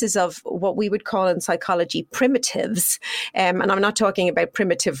basis of what we would call in psychology primitives, and I'm not talking about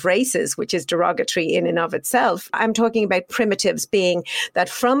primitive races, which is derogatory in and of itself. I'm talking about primitives being that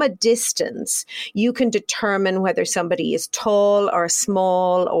from a distance, you can determine whether somebody is tall or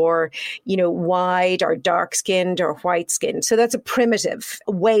small or, wide or dark-skinned or white-skinned. So that's a primitive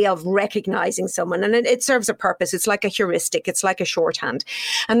way of recognizing someone. And it serves a purpose. It's like a heuristic. It's like a shorthand.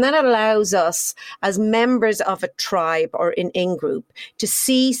 And that allows us as members of a tribe or an in-group to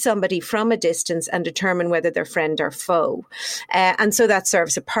see somebody from a distance and determine whether they're friend or foe. And so that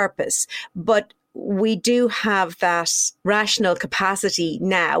serves a purpose. But we do have that rational capacity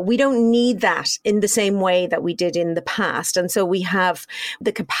now. We don't need that in the same way that we did in the past. And so we have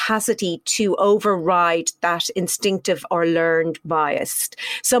the capacity to override that instinctive or learned bias.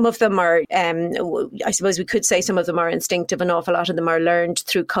 Some of them are, I suppose we could say some of them are instinctive, an awful lot of them are learned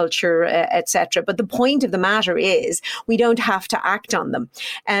through culture, etc. But the point of the matter is we don't have to act on them.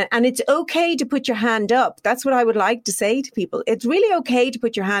 And it's okay to put your hand up. That's what I would like to say to people. It's really okay to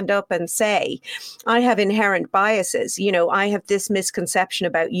put your hand up and say, I have inherent biases. I have this misconception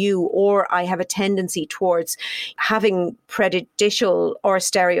about you, or I have a tendency towards having prejudicial or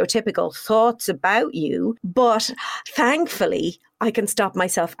stereotypical thoughts about you. But thankfully, I can stop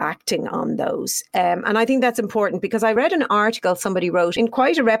myself acting on those. And I think that's important because I read an article somebody wrote in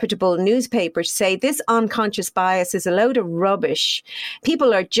quite a reputable newspaper to say this unconscious bias is a load of rubbish.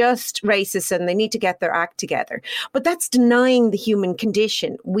 People are just racist and they need to get their act together. But that's denying the human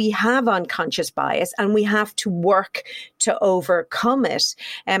condition. We have unconscious bias and we have to work to overcome it.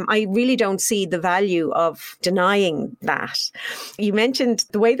 I really don't see the value of denying that. You mentioned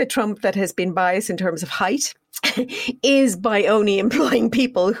the way that Trump that has been biased in terms of height is by only employing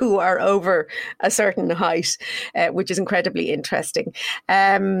people who are over a certain height, which is incredibly interesting.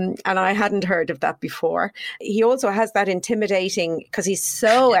 And I hadn't heard of that before. He also has that intimidating, because he's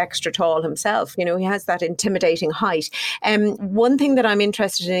so extra tall himself, he has that intimidating height. One thing that I'm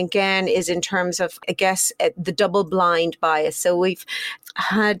interested in again is in terms of, I guess, the double blind bias. So we've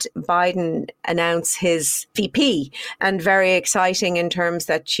had Biden announce his VP, and very exciting in terms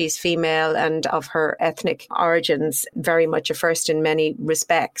that she's female and of her ethnic origins, very much a first in many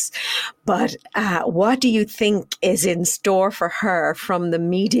respects. But what do you think is in store for her from the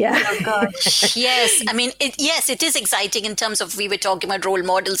media? Oh, gosh. Yes. I mean, it is exciting in terms of, we were talking about role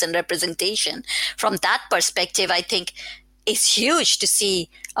models and representation. From that perspective, I think it's huge to see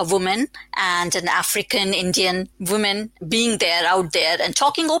a woman and an African Indian woman being there, out there, and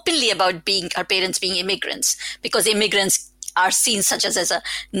talking openly about her parents being immigrants, because immigrants are seen such as a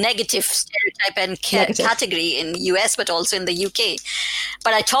negative stereotype and category in US, but also in the UK.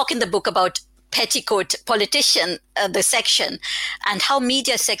 But I talk in the book about petticoat politician, the section, and how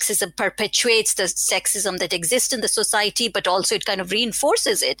media sexism perpetuates the sexism that exists in the society, but also it kind of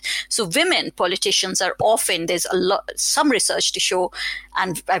reinforces it. So women politicians are often, there's some research to show,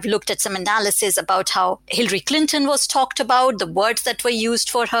 and I've looked at some analysis about how Hillary Clinton was talked about, the words that were used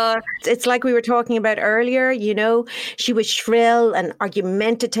for her. It's like we were talking about earlier, she was shrill and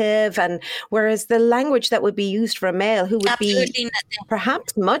argumentative, and whereas the language that would be used for a male who would be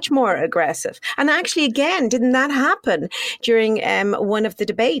perhaps much more aggressive. And actually, again, didn't that happen during one of the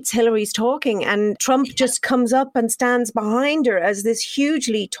debates? Hillary's talking and Trump just comes up and stands behind her as this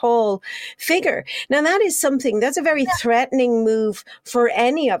hugely tall figure. Now, that's a very threatening move for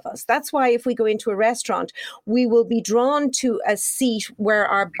any of us. That's why if we go into a restaurant, we will be drawn to a seat where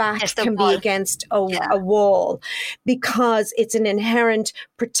our back can be against a wall, because it's an inherent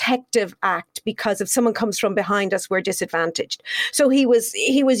protective act, because if someone comes from behind us, we're disadvantaged. So he was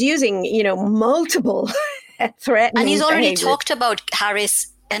using, multiple threatening And he's already behaviors. talked about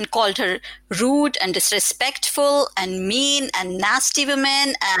Harris and called her rude and disrespectful and mean and nasty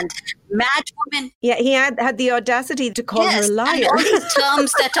women and mad women. Yeah, he had the audacity to call her a liar. And all these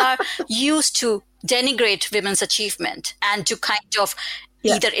terms that are used to denigrate women's achievement and to kind of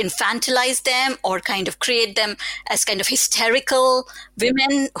either infantilize them or kind of create them as kind of hysterical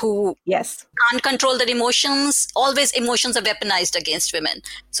women who can't control their emotions. Always emotions are weaponized against women.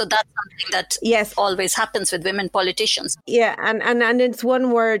 So that's something that always happens with women politicians. Yeah, and it's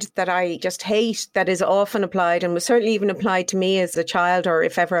one word that I just hate that is often applied, and was certainly even applied to me as a child, or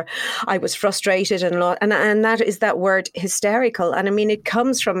if ever I was frustrated and that is that word hysterical. And I mean, it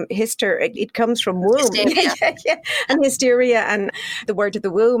comes from it comes from womb. And hysteria, and the word of the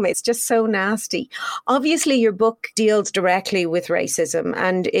womb. It's just so nasty. Obviously, your book deals directly with racism,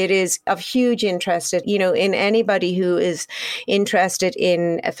 and it is of huge interest, in anybody who is interested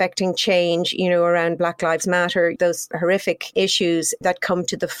in affecting change, around Black Lives Matter, those horrific issues that come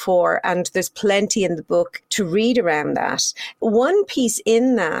to the fore. And there's plenty in the book to read around that. One piece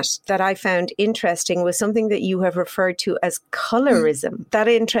in that I found interesting was something that you have referred to as colorism. That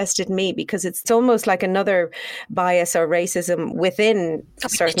interested me because it's almost like another bias or racism within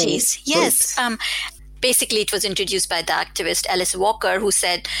communities. Yes. Basically, it was introduced by the activist Alice Walker, who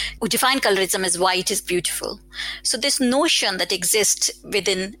defined colorism as white is beautiful. So this notion that exists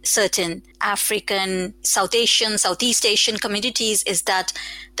within certain African, South Asian, Southeast Asian communities is that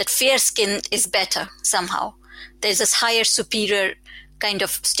fair skin is better somehow. There's this higher, superior kind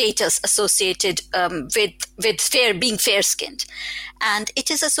of status associated with being fair-skinned. And it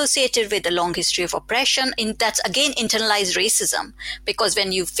is associated with a long history of oppression. That's, again, internalized racism. Because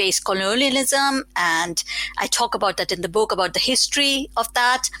when you face colonialism, and I talk about that in the book, about the history of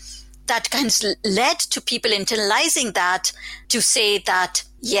that kind of led to people internalizing that to say that,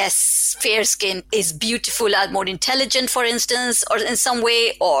 yes, fair skin is beautiful, are more intelligent, for instance, or in some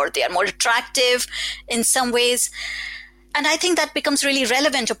way, or they are more attractive in some ways. And I think that becomes really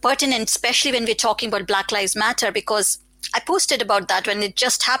relevant or pertinent, especially when we're talking about Black Lives Matter, because I posted about that when it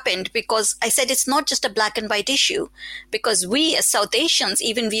just happened, because I said it's not just a black and white issue, because we as South Asians,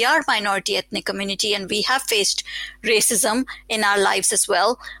 even we are minority ethnic community and we have faced racism in our lives as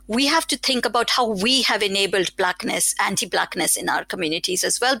well. We have to think about how we have enabled blackness, anti-blackness in our communities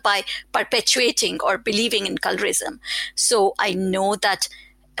as well by perpetuating or believing in colorism. So I know that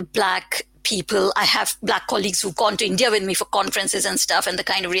black people, I have black colleagues who've gone to India with me for conferences and stuff, and the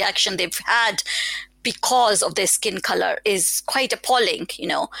kind of reaction they've had because of their skin color is quite appalling,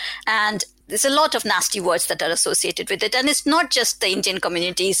 and there's a lot of nasty words that are associated with it. And it's not just the Indian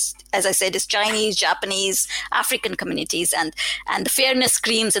communities, as I said, it's Chinese, Japanese, African communities, and the fairness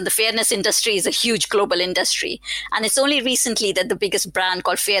creams and the fairness industry is a huge global industry. And it's only recently that the biggest brand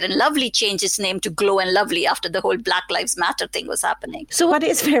called Fair and Lovely changed its name to Glow and Lovely after the whole Black Lives Matter thing was happening. So what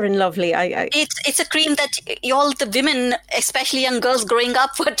is Fair and Lovely? It's a cream that all the women, especially young girls growing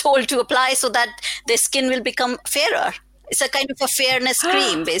up, were told to apply so that their skin will become fairer. It's a kind of a fairness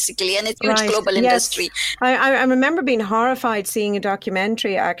cream, basically, and it's a huge global industry. I remember being horrified seeing a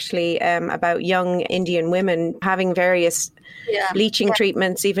documentary, actually, about young Indian women having various bleaching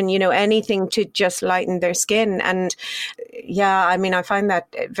treatments, even, anything to just lighten their skin. And I find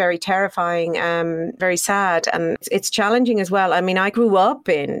that very terrifying, very sad. And it's challenging as well. I mean, I grew up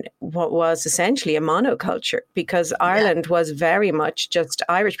in what was essentially a monoculture, because Ireland was very much just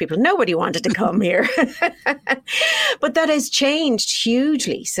Irish people. Nobody wanted to come here. But that has changed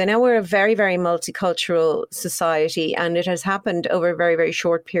hugely. So now we're a very, very multicultural society, and it has happened over a very, very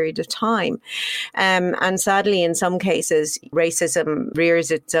short period of time. And sadly, in some cases, racism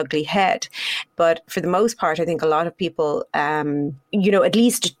rears its ugly head. But for the most part, I think a lot of people, at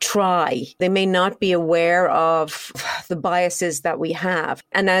least try. They may not be aware of the biases that we have.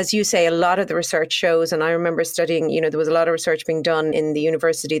 And as you say, a lot of the research shows, and I remember studying, there was a lot of research being done in the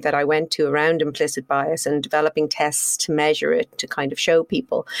university that I went to around implicit bias and developing tests to measure it, to kind of show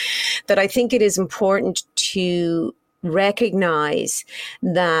people that I think it is important to recognize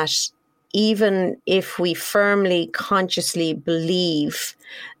that even if we firmly, consciously believe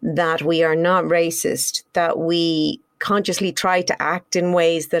that we are not racist, that we consciously try to act in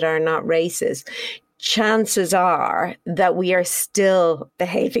ways that are not racist, chances are that we are still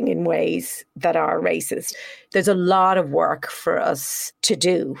behaving in ways that are racist. There's a lot of work for us to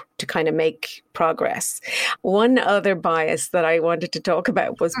do to kind of make progress. One other bias that I wanted to talk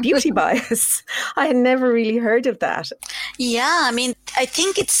about was beauty bias. I had never really heard of that. Yeah, I mean, I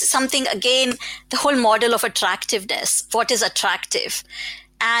think it's something, again, the whole model of attractiveness, what is attractive,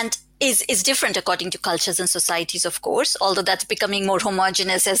 and is different according to cultures and societies, of course, although that's becoming more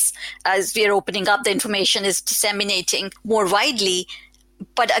homogenous as we are opening up, the information is disseminating more widely.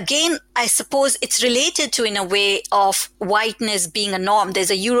 But again, I suppose it's related to, in a way, of whiteness being a norm.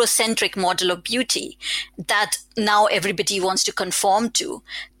 There's a Eurocentric model of beauty that now everybody wants to conform to.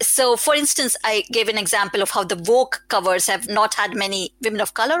 So, for instance, I gave an example of how the Vogue covers have not had many women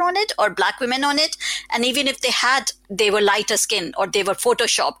of color on it or black women on it. And even if they had, they were lighter skin or they were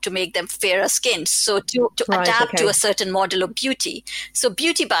photoshopped to make them fairer skinned. So to adapt to a certain model of beauty. So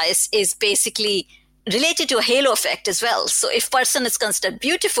beauty bias is basically related to a halo effect as well. So if person is considered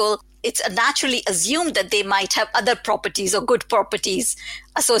beautiful, it's naturally assumed that they might have other properties or good properties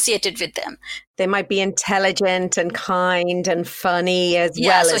associated with them. They might be intelligent and kind and funny as well.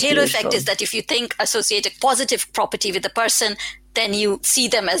 Yeah, so as halo beautiful. effect is that if you associate a positive property with a person, then you see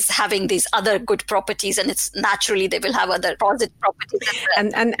them as having these other good properties, and it's naturally they will have other positive properties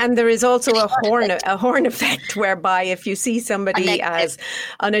as well. And there is also a horn effect, whereby if you see somebody as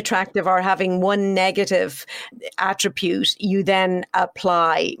unattractive or having one negative attribute, you then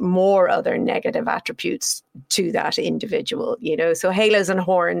apply more other negative attributes to that individual, So halos and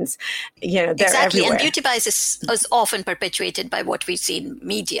horns, they're exactly everywhere. And beauty bias is often perpetuated by what we see in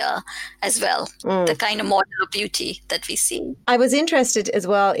media as well, the kind of model of beauty that we see. I was interested as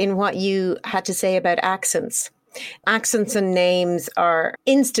well in what you had to say about accents. Accents and names are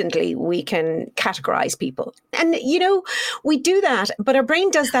instantly, we can categorize people. And, we do that, but our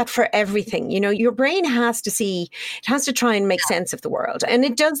brain does that for everything. Your brain has to try and make sense of the world. And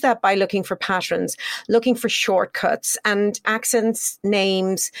it does that by looking for patterns, looking for shortcuts, and accents,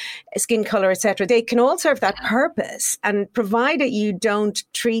 names, skin color, etc. They can all serve that purpose. And provided you don't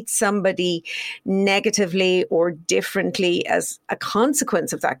treat somebody negatively or differently as a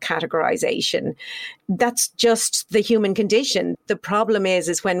consequence of that categorization, that's just the human condition. The problem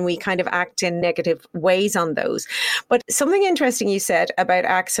is when we kind of act in negative ways on those. But something interesting you said about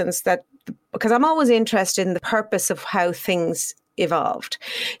accents, because I'm always interested in the purpose of how things evolved.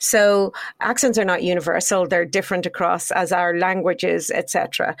 So accents are not universal. They're different across as our languages,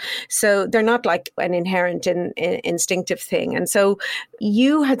 etc. So they're not like an inherent instinctive thing. And so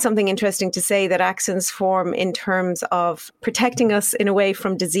you had something interesting to say, that accents form in terms of protecting us in a way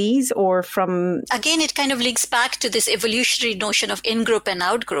from disease or from... Again, it kind of links back to this evolutionary notion of in-group and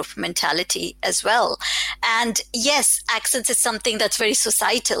out-group mentality as well. And yes, accents is something that's very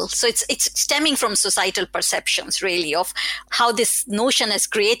societal. So it's stemming from societal perceptions, really, of how this notion is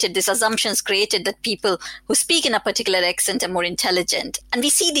created, this assumption is created that people who speak in a particular accent are more intelligent. And we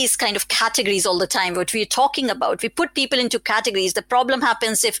see these kind of categories all the time, what we're talking about. We put people into categories. The problem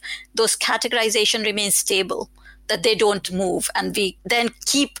happens if those categorization remains stable, that they don't move. And we then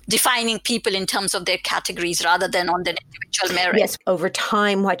keep defining people in terms of their categories rather than on their individual merit. Yes, over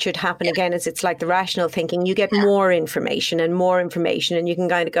time, what should happen again is it's like the rational thinking. You get more information, and you can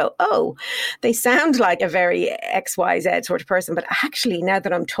kind of go, oh, they sound like a very XYZ sort of person, but actually now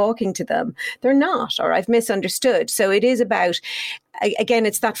that I'm talking to them, they're not, or I've misunderstood. So it is about... Again,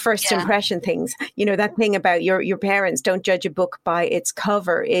 it's that first impression things, that thing about your parents, don't judge a book by its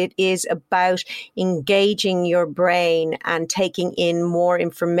cover. It is about engaging your brain and taking in more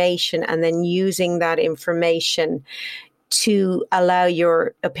information and then using that information to allow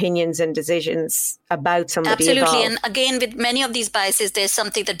your opinions and decisions about somebody Absolutely. evolve. And again, with many of these biases, there's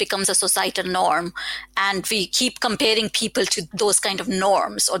something that becomes a societal norm. And we keep comparing people to those kind of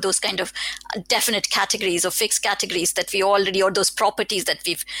norms or those kind of definite categories or fixed categories that we already, or those properties that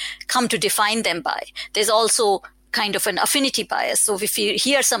we've come to define them by. There's also kind of an affinity bias. So if you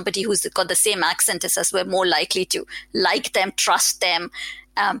hear somebody who's got the same accent as us, we're more likely to like them, trust them.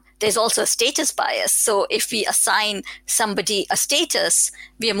 There's also a status bias. So if we assign somebody a status,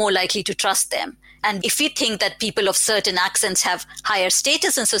 we are more likely to trust them. And if we think that people of certain accents have higher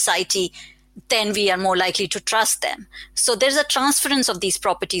status in society, then we are more likely to trust them. So there's a transference of these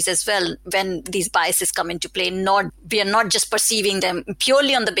properties as well when these biases come into play. We are not just perceiving them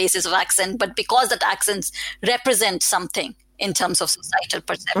purely on the basis of accent, but because that accents represent something in terms of societal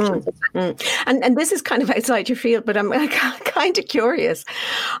perceptions. And this is kind of outside your field, but I'm kind of curious.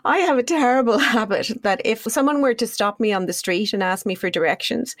 I have a terrible habit that if someone were to stop me on the street and ask me for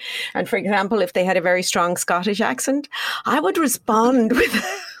directions, and for example, if they had a very strong Scottish accent, I would respond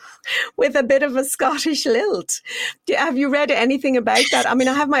with a bit of a Scottish lilt. Have you read anything about that? I mean,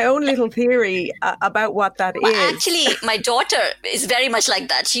 I have my own little theory about what that is. Actually, my daughter is very much like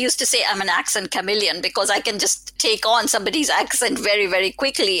that. She used to say I'm an accent chameleon because I can just take on somebody's accent very, very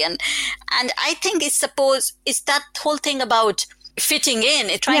quickly. And I think it's that whole thing about fitting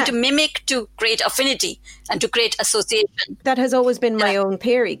in, trying to mimic to create affinity and to create association. That has always been my own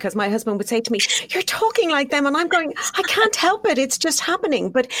theory, because my husband would say to me, you're talking like them. And I'm going, I can't help it. It's just happening.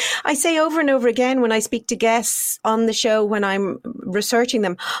 But I say over and over again, when I speak to guests on the show, when I'm researching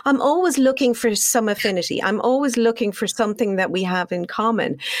them, I'm always looking for some affinity. I'm always looking for something that we have in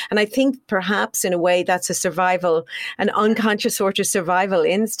common. And I think perhaps in a way that's an unconscious sort of survival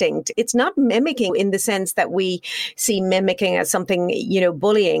instinct. It's not mimicking in the sense that we see mimicking as something,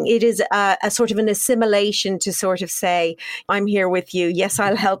 bullying. It is a sort of an assimilation to sort of say, I'm here with you. Yes,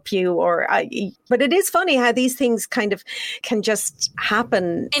 I'll help you. But it is funny how these things kind of can just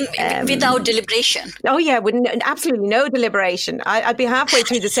happen. Without deliberation. Oh, yeah, with absolutely no deliberation. I'd be halfway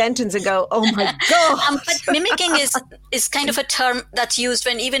through the sentence and go, oh my God. But mimicking is kind of a term that's used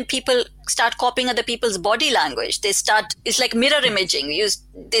when even people start copying other people's body language. It's like mirror imaging.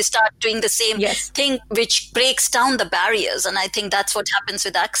 They start doing the same thing, which breaks down the barriers. And I think that's what happens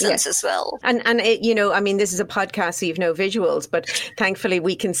with accents as well. And this is a podcast, so you've no visuals, but thankfully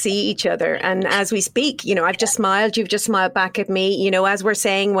we can see each other. And as we speak, I've just smiled, you've just smiled back at me. As we're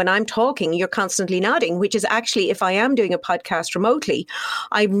saying, when I'm talking, you're constantly nodding, which is actually, if I am doing a podcast remotely,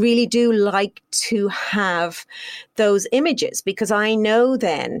 I really do like to have those images, because I know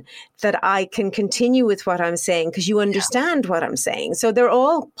then that I can continue with what I'm saying because you understand what I'm saying. So they're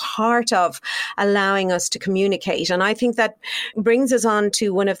all part of allowing us to communicate. And I think that brings us on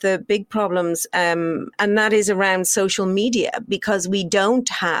to one of the big problems, and that is around social media, because we don't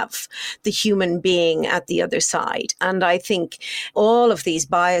have the human being at the other side. And I think all of these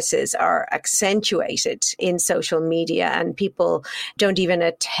biases are accentuated in social media, and people don't even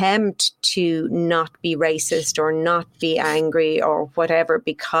attempt to not be racist or not be angry or whatever,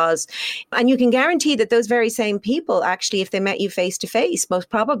 and you can guarantee that those very same people, actually, if they met you face to face, most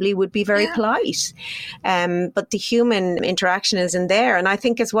probably would be very polite. But the human interaction isn't there. And I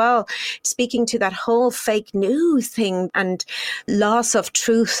think as well, speaking to that whole fake news thing and loss of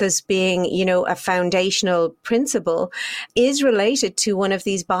truth as being, a foundational principle, is related to one of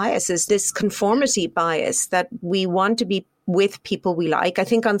these biases, this conformity bias, that we want to be with people we like. I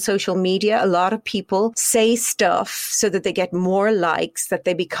think on social media, a lot of people say stuff so that they get more likes, that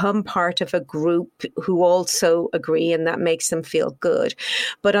they become part of a group who also agree, and that makes them feel good.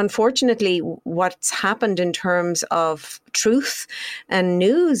 But unfortunately, what's happened in terms of truth and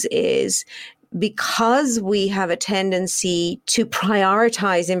news is, because we have a tendency to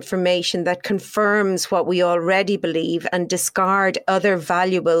prioritize information that confirms what we already believe and discard other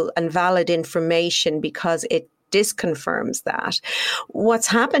valuable and valid information because it disconfirms that, what's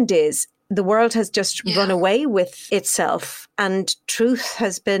happened is the world has just run away with itself, and truth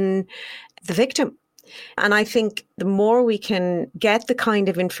has been the victim. And I think the more we can get the kind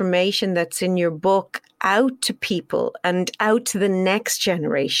of information that's in your book out to people and out to the next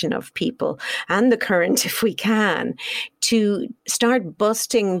generation of people, and the current, if we can, to start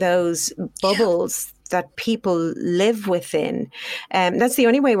busting those bubbles that people live within, that's the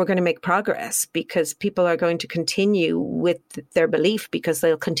only way we're going to make progress, because people are going to continue with their belief because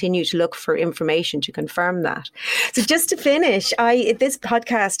they'll continue to look for information to confirm that. So just to finish, this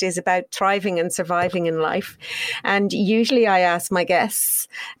podcast is about thriving and surviving in life. And usually I ask my guests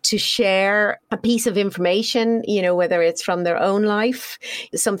to share a piece of information, whether it's from their own life,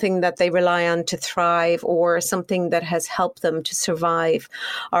 something that they rely on to thrive, or something that has helped them to survive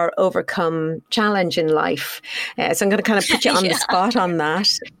or overcome challenge in life. So I'm going to kind of put you on the spot on that,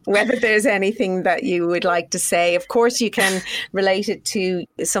 whether there's anything that you would like to say. Of course, you can relate it to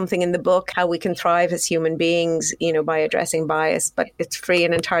something in the book, how we can thrive as human beings, by addressing bias, but it's free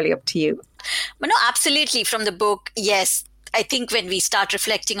and entirely up to you. Well, no, absolutely. From the book, yes. I think when we start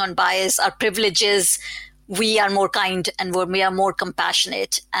reflecting on bias, our privileges, we are more kind and we are more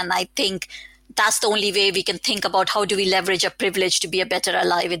compassionate. And I think that's the only way we can think about how do we leverage our privilege to be a better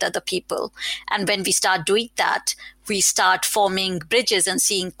ally with other people. And when we start doing that, we start forming bridges and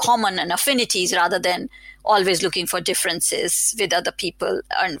seeing common and affinities rather than always looking for differences with other people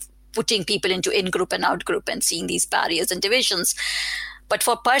and putting people into in-group and out-group and seeing these barriers and divisions. But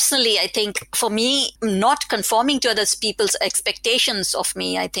personally, I think for me, not conforming to other people's expectations of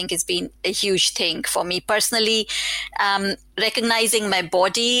me, I think has been a huge thing for me personally. Recognizing my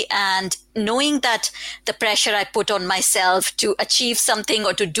body and knowing that the pressure I put on myself to achieve something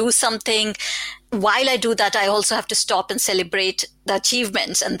or to do something, while I do that, I also have to stop and celebrate the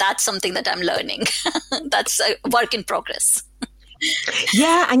achievements. And that's something that I'm learning. That's a work in progress.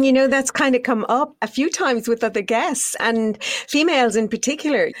 Yeah. And that's kind of come up a few times with other guests, and females in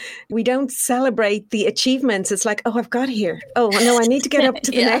particular. We don't celebrate the achievements. It's like, oh, I've got here. Oh, no, I need to get up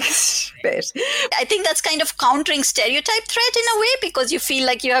to the next bit. I think that's kind of countering stereotype threat in a way, because you feel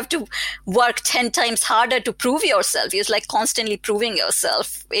like you have to work 10 times harder to prove yourself. It's like constantly proving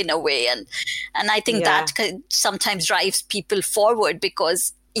yourself in a way. And I think that sometimes drives people forward,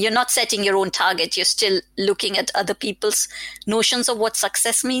 because you're not setting your own target. You're still looking at other people's notions of what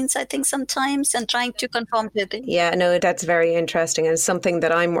success means, I think, sometimes, and trying to conform to it. Yeah, no, that's very interesting, and something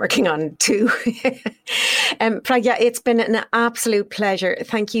that I'm working on too. Pragya, it's been an absolute pleasure.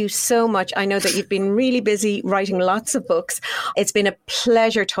 Thank you so much. I know that you've been really busy writing lots of books. It's been a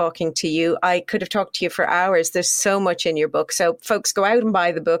pleasure talking to you. I could have talked to you for hours. There's so much in your book. So folks, go out and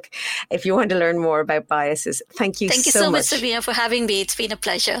buy the book if you want to learn more about biases. Thank you so much. Thank you so much, Sabina, for having me. It's been a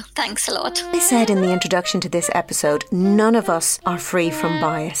pleasure. Thanks a lot. I said in the introduction to this episode, none of us are free from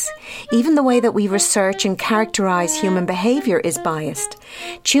bias. Even the way that we research and characterise human behaviour is biased.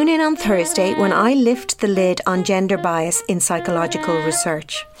 Tune in on Thursday when I lift the lid on gender bias in psychological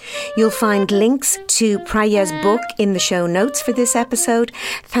research. You'll find links to Pragya's book in the show notes for this episode.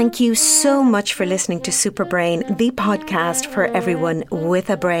 Thank you so much for listening to Superbrain, the podcast for everyone with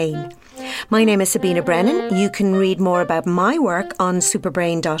a brain. My name is Sabina Brennan. You can read more about my work on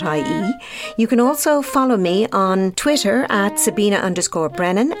superbrain.ie. You can also follow me on Twitter at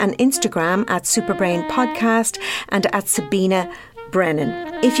Sabina_Brennan and Instagram at Superbrain Podcast and at Sabina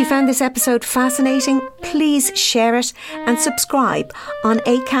Brennan. If you found this episode fascinating, please share it and subscribe on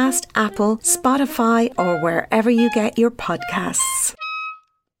Acast, Apple, Spotify, or wherever you get your podcasts.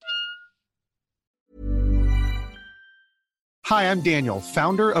 Hi, I'm Daniel,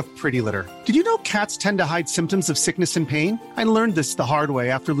 founder of Pretty Litter. Did you know cats tend to hide symptoms of sickness and pain? I learned this the hard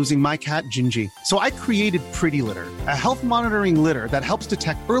way after losing my cat, Gingy. So I created Pretty Litter, a health monitoring litter that helps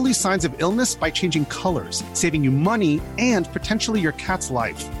detect early signs of illness by changing colors, saving you money and potentially your cat's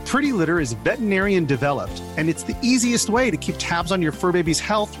life. Pretty Litter is veterinarian developed, and it's the easiest way to keep tabs on your fur baby's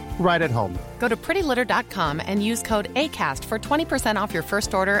health right at home. Go to prettylitter.com and use code ACAST for 20% off your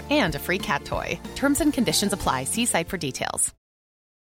first order and a free cat toy. Terms and conditions apply. See site for details.